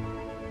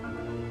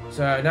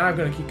 So now I'm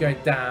going to keep going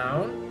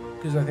down.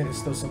 Because I think there's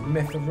still some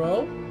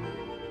Mythril.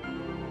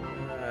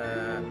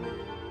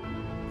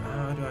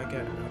 How do I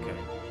get... Okay.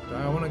 Do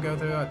I want to go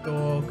through that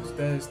door? Because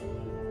there's...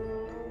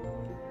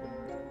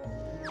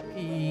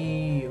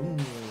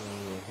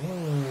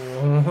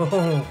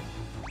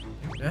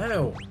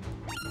 No.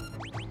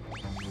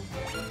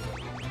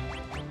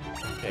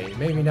 Okay,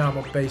 maybe now I'm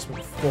on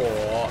basement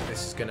 4.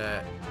 This is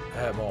gonna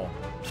hurt more.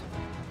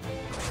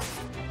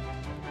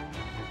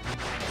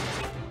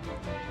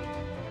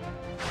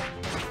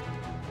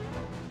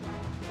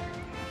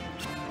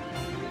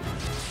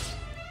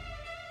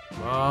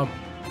 Mom.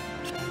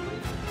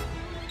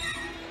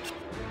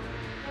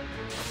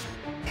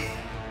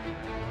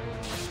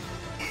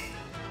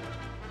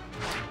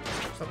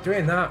 Stop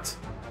doing that.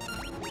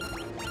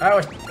 Oh,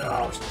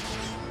 I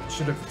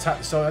should have attacked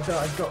the soldier. I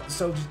thought I got the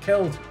soldiers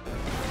killed.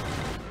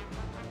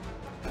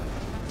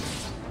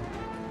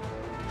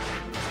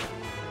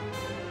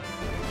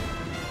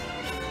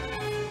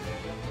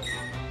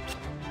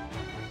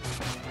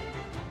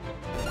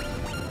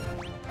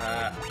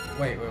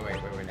 Wait.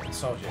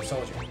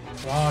 Soldier.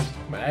 Come on,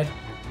 Ed.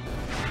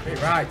 Be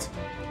right.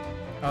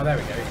 Oh, there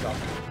we go, he's gone.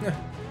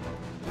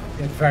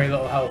 He had very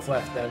little health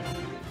left then.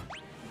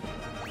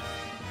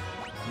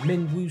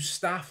 Minwu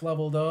staff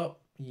leveled up.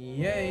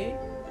 Yay.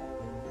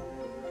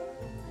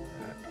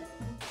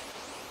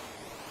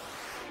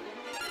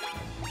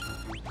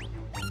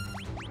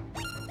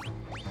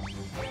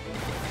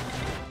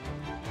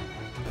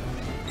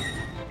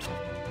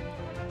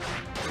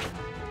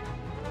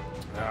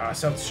 I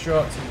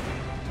self-destruct.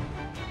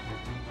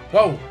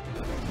 Whoa!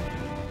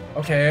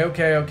 Okay,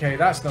 okay, okay.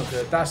 That's not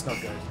good. That's not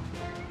good.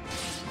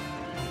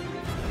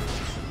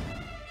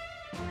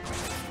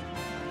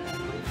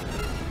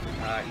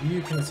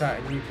 You can attack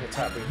and you can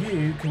attack, but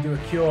you can do a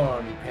cure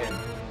on him.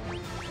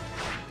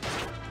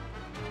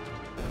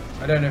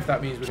 I don't know if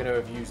that means we're going to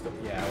have used them.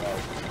 Yeah, well,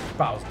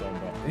 battle's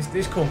done, but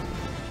it's cool.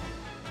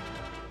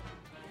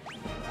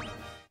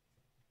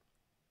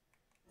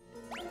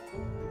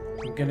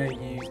 I'm going to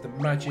use the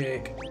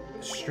magic,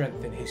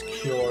 strengthen his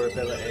cure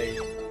ability.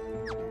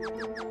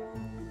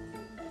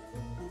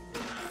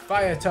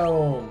 Fire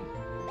Tome!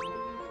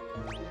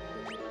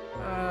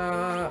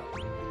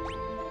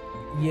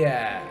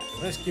 Yeah,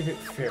 let's give it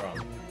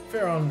Firon.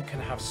 Firon can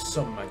have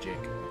some magic.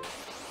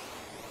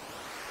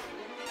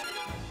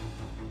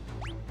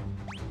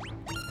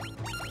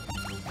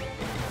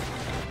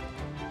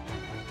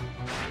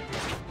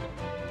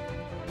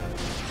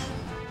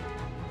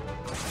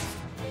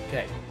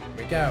 Okay, here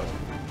we go.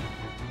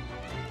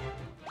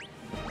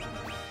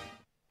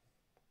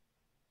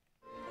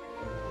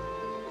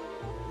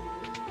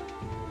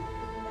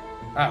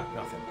 Oh,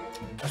 nothing.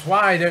 That's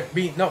why I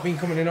don't not been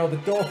coming in all the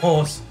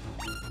doors.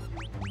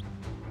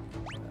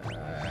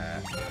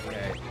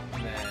 Okay,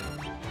 and then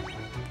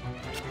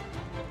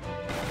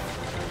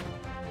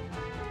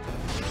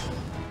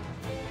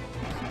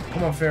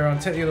come on, Firon,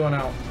 take the other one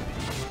out.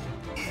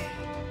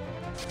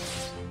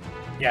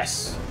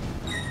 Yes.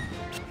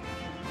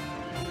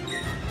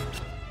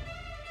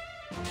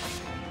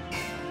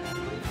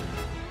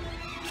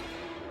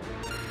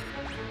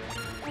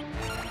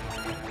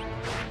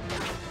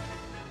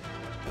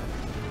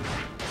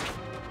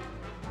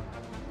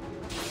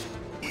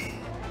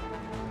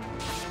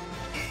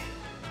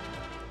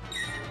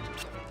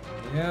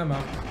 Yeah,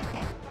 man.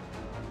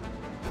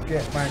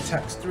 Get my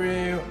attacks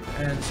through,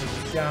 and so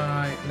the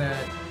guy, and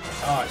then...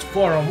 Oh, it's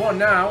 4-on-1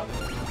 now.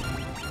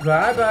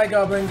 Bye-bye,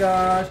 Goblin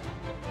Guard.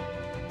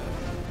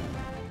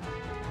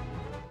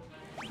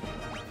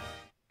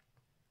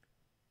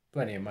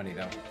 Plenty of money,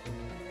 though.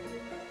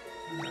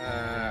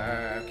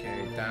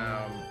 Okay,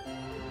 down.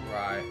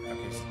 Right.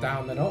 Okay, so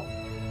down then up.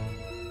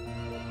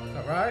 Is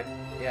that right?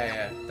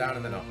 Yeah, down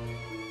and then up.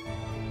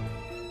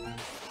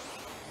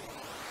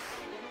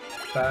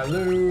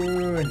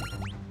 Balloon!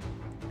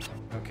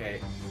 Okay.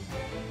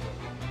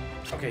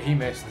 Okay, he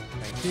missed.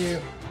 Thank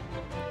you.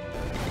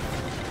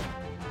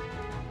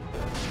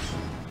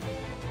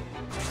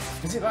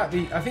 Is it like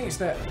the... I think it's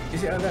the...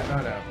 Is it... No,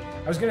 no.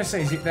 I was going to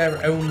say, is it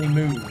their only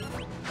move?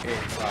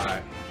 It's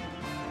like...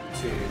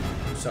 to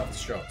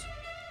self-destruct.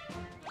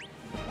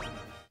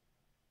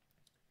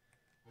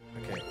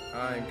 Okay,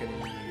 I'm going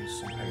to use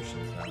some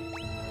potions now.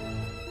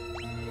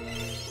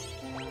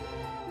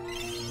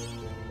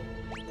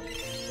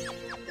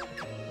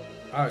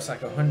 Oh, it's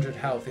like 100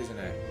 health, isn't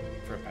it?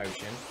 For a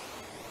potion.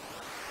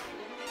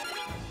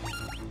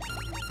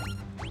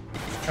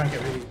 Just try and get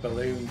rid of these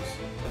balloons.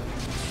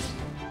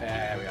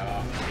 There we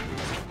are.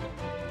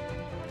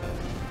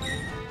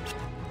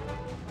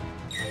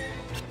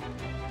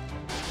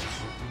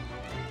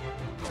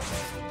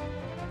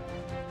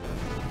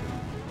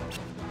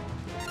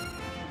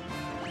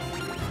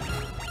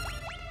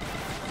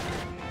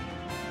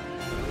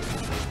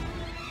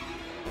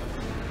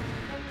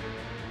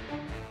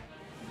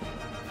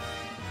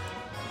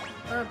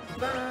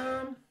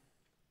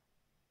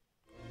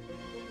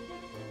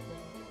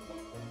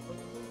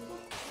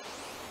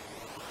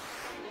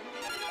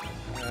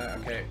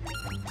 Okay,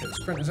 get the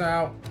sprinters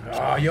out.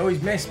 Oh, you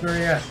always miss,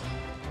 Maria.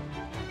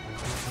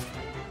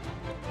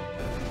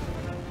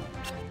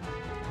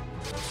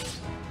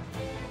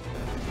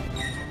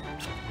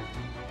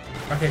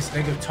 Okay, so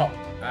they go top.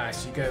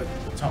 So you go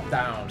top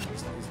down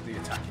is the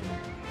attacking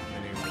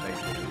maneuver they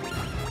do.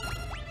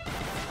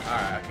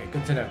 Alright, okay,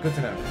 good to know, good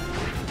to know.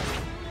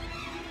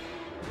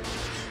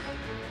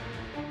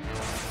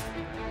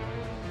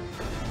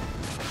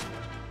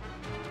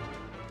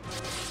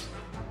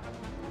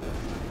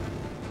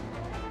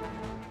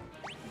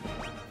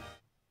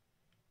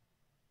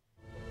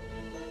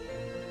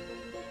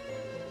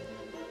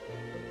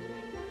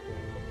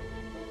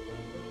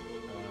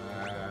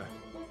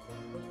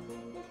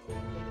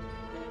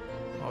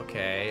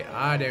 Okay,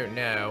 I don't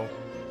know.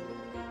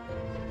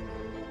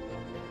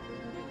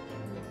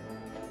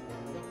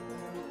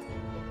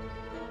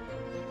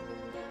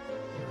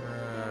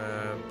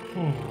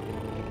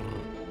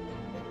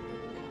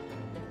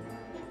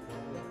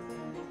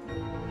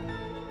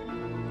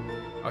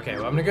 Okay,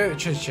 well I'm gonna go to the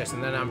treasure chest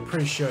and then I'm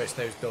pretty sure it's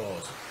those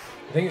doors.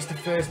 I think it's the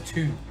first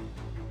two.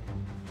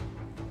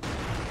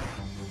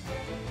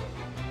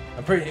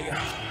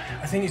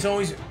 I think it's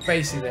always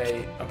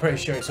basically. I'm pretty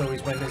sure it's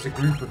always when there's a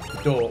group of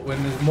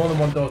when there's more than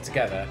one door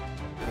together.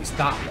 It's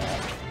that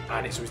one,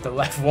 and it's always the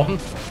left one.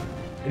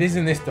 It is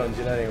in this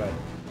dungeon anyway.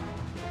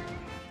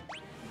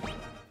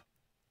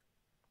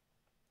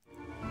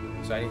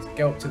 So I need to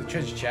go up to the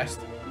treasure chest,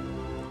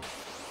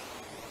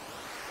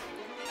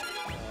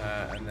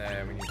 and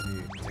then we need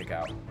to take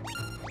out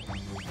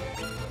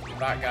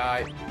that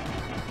guy.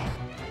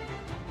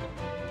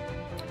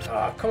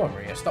 Oh, come on,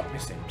 Maria. Stop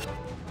missing.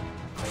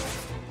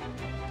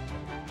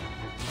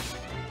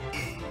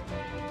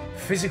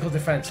 Physical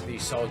defense of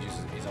these soldiers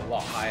is a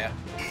lot higher.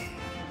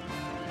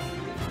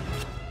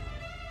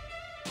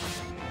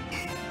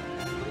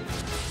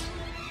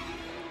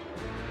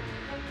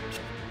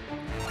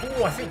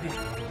 Oh, I think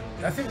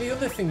the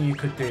other thing you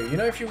could do, you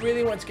know, if you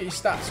really want to get your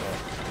stats up,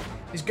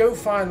 is go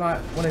find like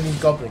one of these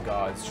goblin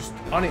guards just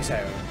on its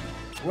own,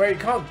 where it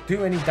can't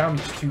do any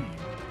damage to you.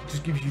 It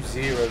just gives you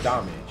 0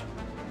 damage.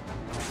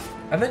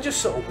 And then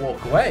just sort of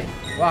walk away.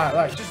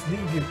 Like just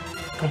leave your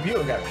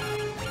computer going.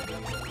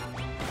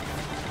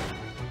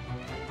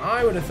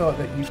 I would have thought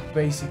that you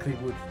basically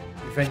would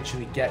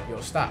eventually get your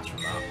stats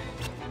from that.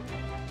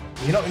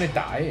 You're not going to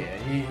die here.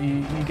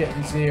 You get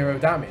 0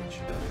 damage.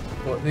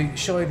 But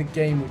surely the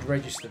game would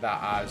register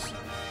that as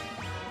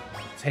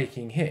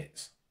taking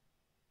hits.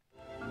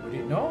 Would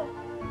it not?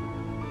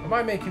 Am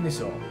I making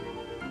this up?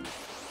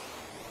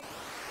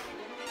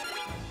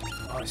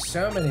 Oh, there's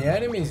so many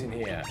enemies in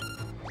here.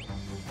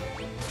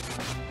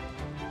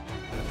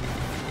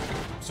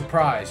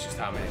 Surprised just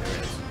how many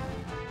there is.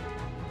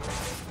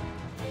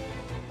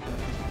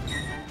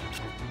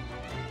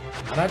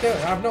 And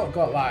I've not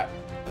got like,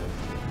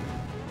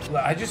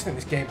 I just think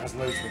this game has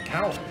loads of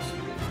encounters.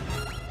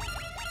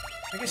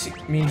 I guess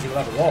it means you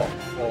level up,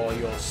 or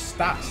your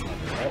stats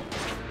level up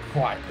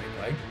quite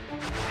quickly.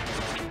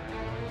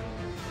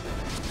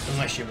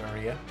 Unless you're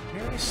Maria.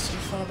 You're so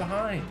far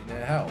behind in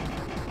her health.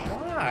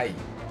 Why?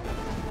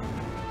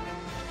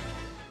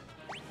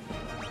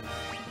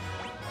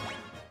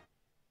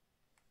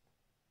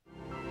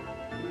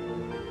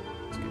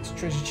 Let's get this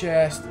treasure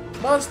chest.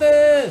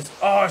 Monsters!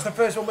 Oh, it's the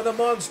first one with a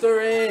monster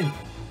in!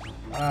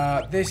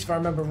 This, if I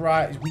remember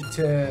right, is weak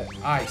to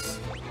ice.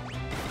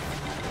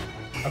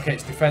 Okay,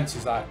 its defense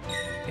is like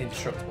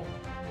indestructible.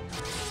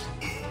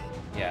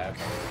 Yeah,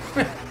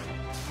 okay.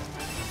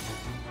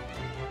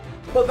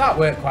 But that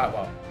worked quite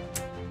well.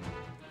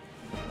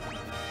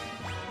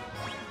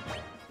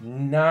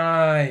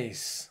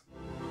 Nice.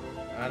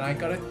 And I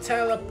got a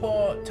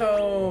teleport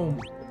tome.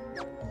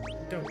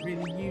 Don't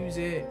really use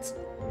it.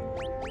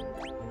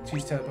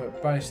 Choose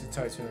teleport. Banish the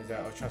totem of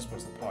that or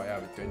transport the party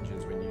out of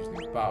dungeons when using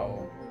the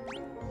battle.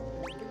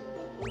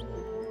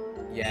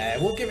 Yeah,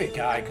 we'll give it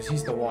Guy because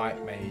he's the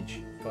white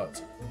mage,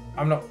 but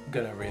I'm not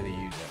gonna really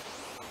use it.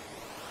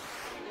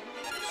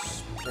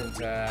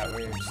 Sprinter,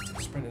 we're just take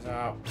the sprinters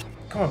out.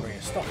 Come on,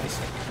 Maria, stop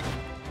missing.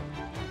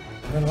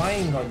 I'm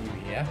relying on you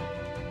here.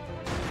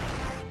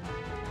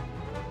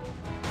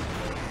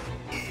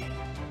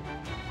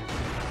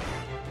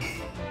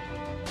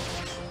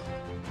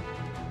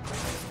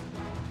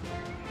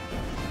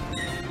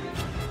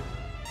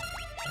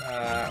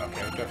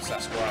 Okay, we'll go for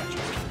Sasquatch.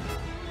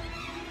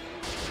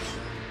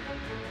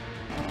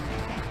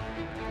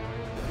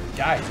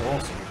 Guy's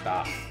awesome with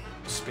that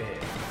spear.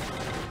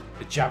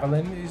 The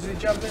javelin, is it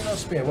javelin or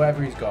spear?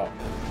 Whatever he's got.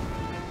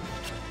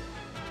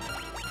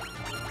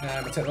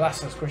 We'll take the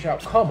last one, squish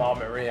out. Come on,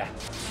 Maria.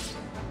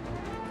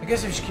 I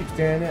guess if she keeps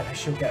doing it,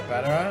 she'll get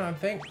better, I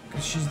think.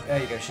 Because she's,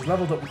 there you go, she's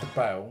leveled up with the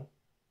bow.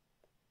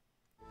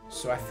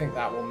 So I think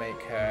that will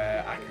make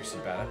her accuracy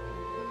better.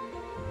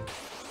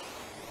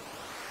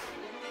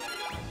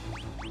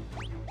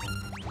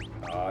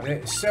 Oh,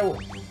 they're so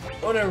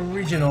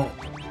unoriginal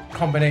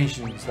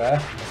combinations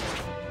there.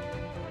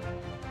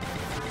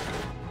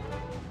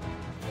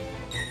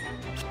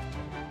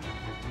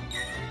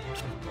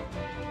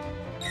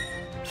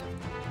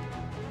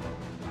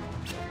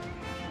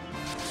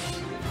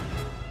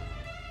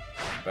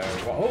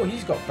 Bow. Oh,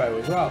 he's got bow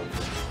as well.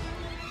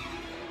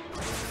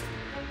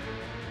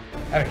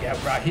 There we go.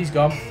 Right, he's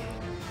gone.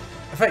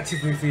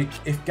 Effectively,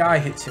 if Guy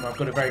hits him, I've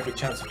got a very good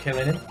chance of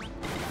killing him.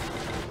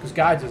 Because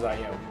Guy does that,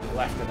 you know,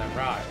 left and then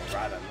right, or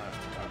right and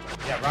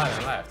left. Yeah, right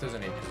and left,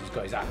 doesn't he? Because he's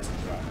got his axe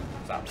and right.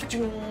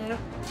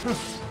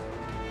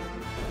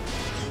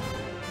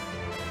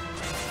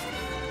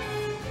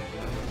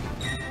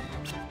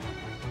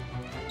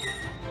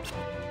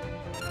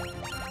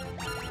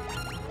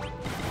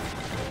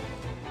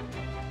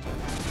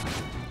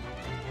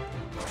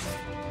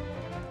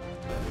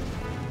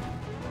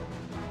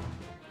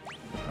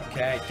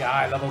 Okay,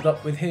 Guy leveled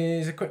up with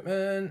his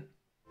equipment.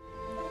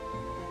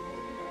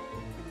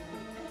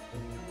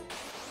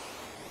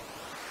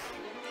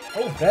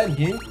 Oh, then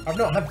you. I've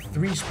not had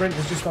 3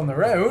 sprinters just on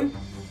their own.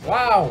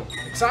 Wow,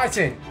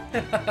 exciting.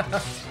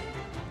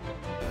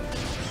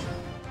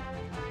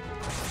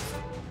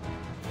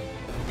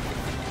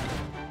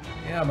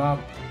 Yeah,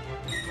 Mom.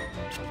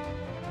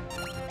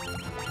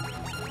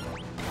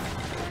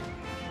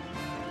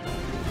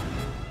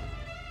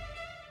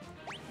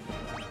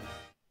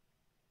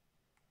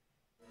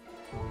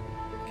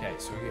 Okay,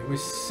 so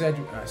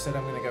I said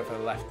I'm going to go for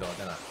the left door,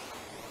 didn't I?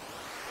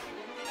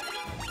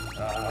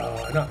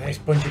 Oh, not this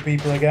bunch of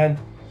people again.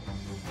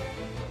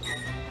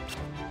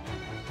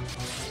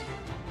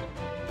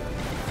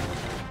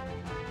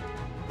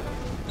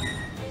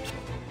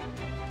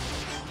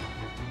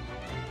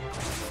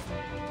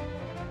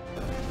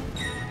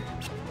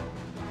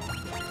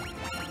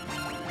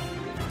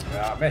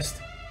 Ah,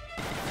 missed.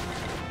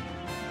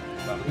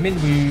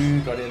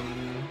 Minwu got him.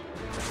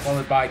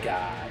 Followed by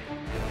Guy.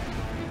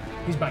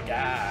 He's my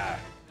guy.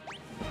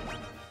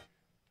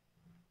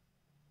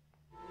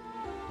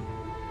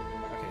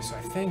 Okay, so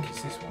I think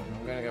it's this one.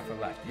 I'm gonna go for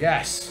the left.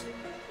 Yes!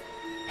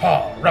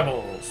 Ha!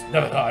 Rebels!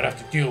 Never thought I'd have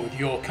to deal with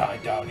your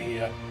kind down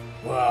here.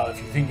 Well, if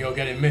you think you're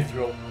getting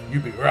Mythril,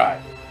 you'd be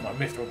right. My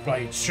Mythril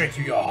blade straight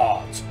through your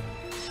heart.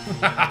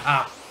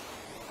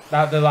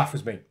 The laugh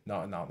was me,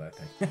 not their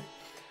thing.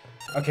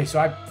 Okay, so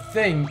I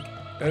think...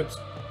 Oops.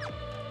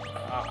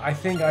 I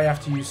think I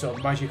have to use sort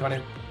of magic on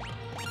him.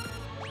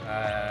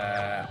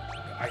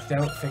 I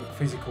don't think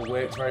physical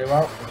works very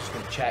well. I'm just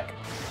going to check.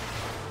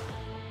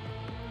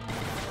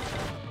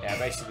 Yeah,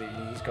 basically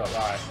he's got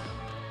like...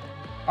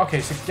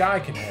 Okay, so Guy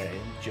can hurt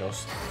him,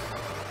 just...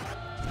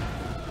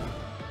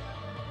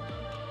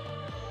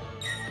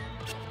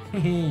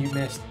 You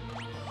missed.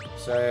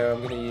 So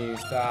I'm going to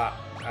use that.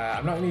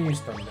 I'm not going to use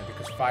Thunder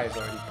because Fire's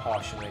already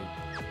partially...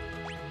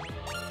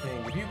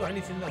 thing. Have you got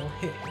anything that will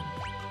hit him?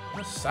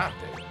 What's Sap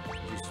do?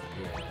 Just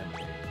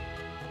MP.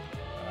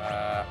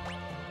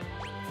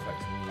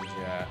 Flex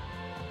Amnesia.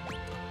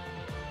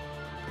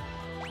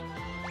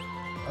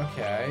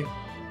 Okay.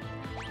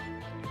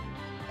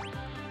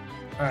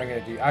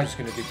 I'm just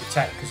gonna do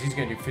protect because he's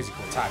gonna do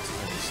physical attacks,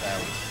 isn't he?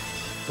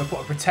 So I'll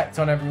put a protect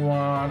on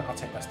everyone. I'll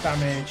take less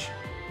damage.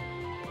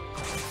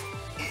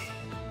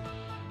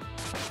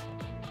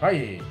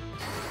 Hi.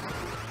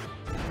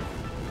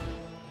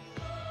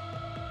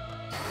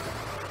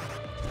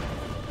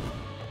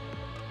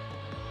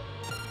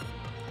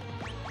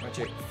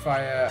 Magic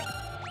fire.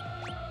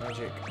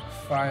 Magic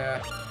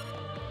fire.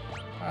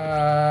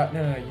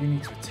 No, you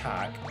need to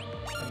attack.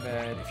 And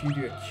then if you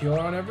do a cure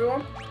on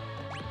everyone.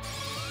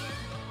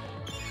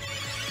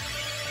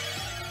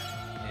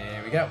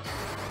 There we go.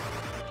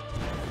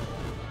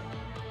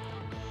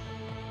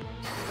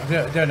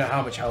 I don't know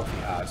how much health he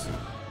has.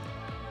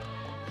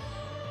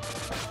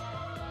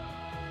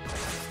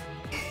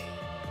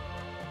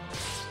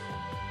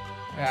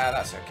 Yeah,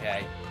 that's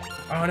okay.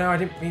 Oh no, I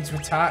didn't mean to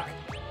attack.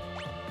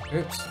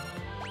 Oops.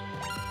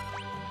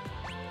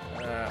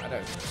 I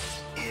don't...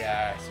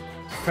 Yeah,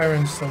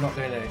 Farron's still not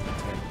doing anything to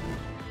him.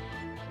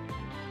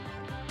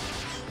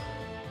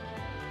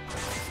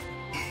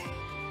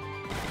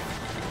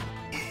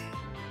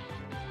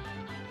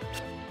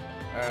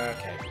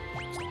 Okay,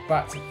 so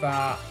back to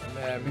that, and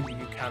then maybe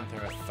you can throw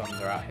a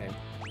Thunder at him.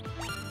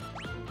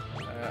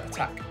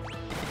 Attack.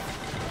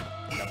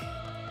 No.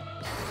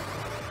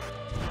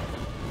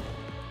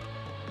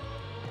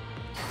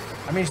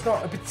 I mean, it's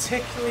not a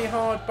particularly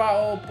hard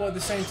battle, but at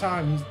the same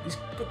time, he's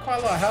got quite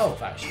a lot of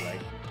health, actually.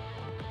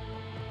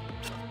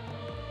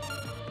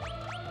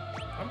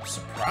 I'm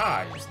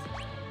surprised.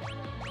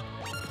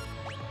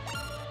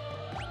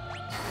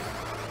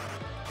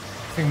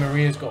 I think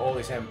Maria's got all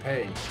this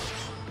MP.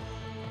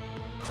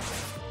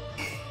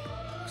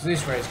 Because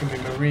this way, it's going to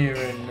be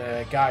Maria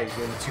and Guy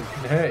who are the two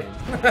can hurt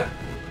him.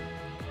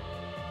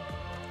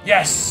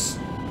 Yes!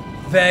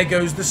 There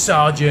goes the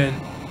Sergeant.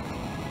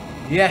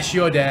 Yes,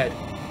 you're dead.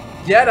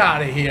 Get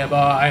out of here,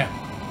 boy!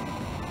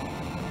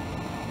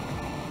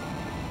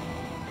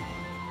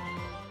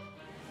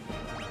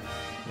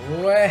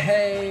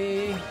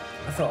 Way!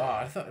 I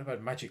thought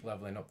about magic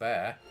leveling up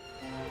there.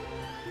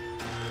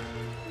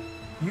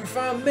 You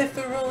found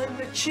Mythril in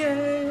the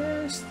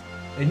chest!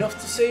 Enough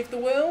to save the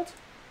world?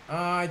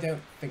 I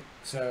don't think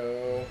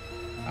so.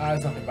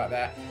 There's nothing back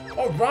there.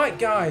 Alright,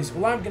 guys.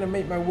 Well, I'm going to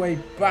make my way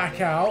back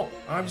out.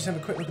 I'm just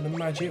having a quick look at the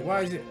magic.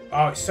 Why is it...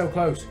 Oh, it's so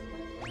close.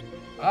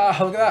 Ah,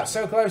 look at that,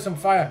 so close on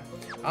fire.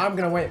 I'm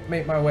going to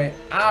make my way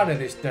out of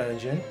this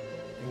dungeon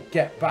and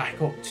get back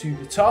up to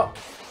the top.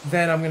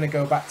 Then I'm going to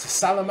go back to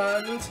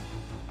Salamand.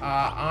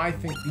 I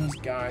think these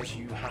guys,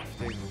 you have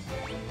to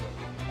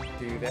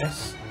do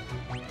this.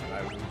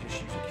 I will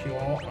just use a cure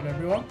on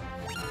everyone.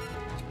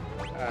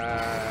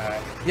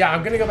 Yeah,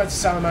 I'm going to go back to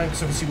Salamand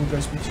because obviously we'll go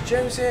speak to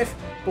Josef.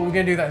 But we're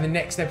going to do that in the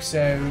next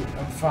episode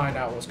and find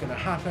out what's going to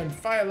happen.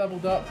 Fire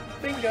leveled up.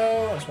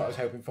 Bingo! That's what I was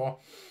hoping for.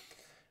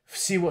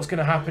 See what's going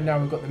to happen now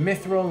we've got the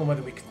Mythril and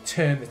whether we can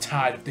turn the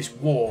tide of this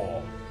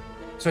war.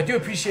 So I do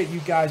appreciate you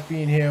guys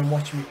being here and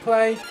watching me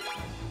play.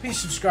 Please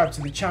subscribe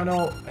to the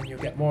channel and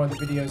you'll get more of the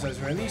videos as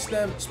I release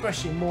them,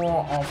 especially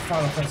more of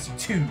Final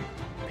Fantasy II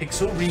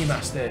Pixel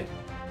Remastered.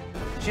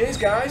 Cheers,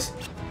 guys!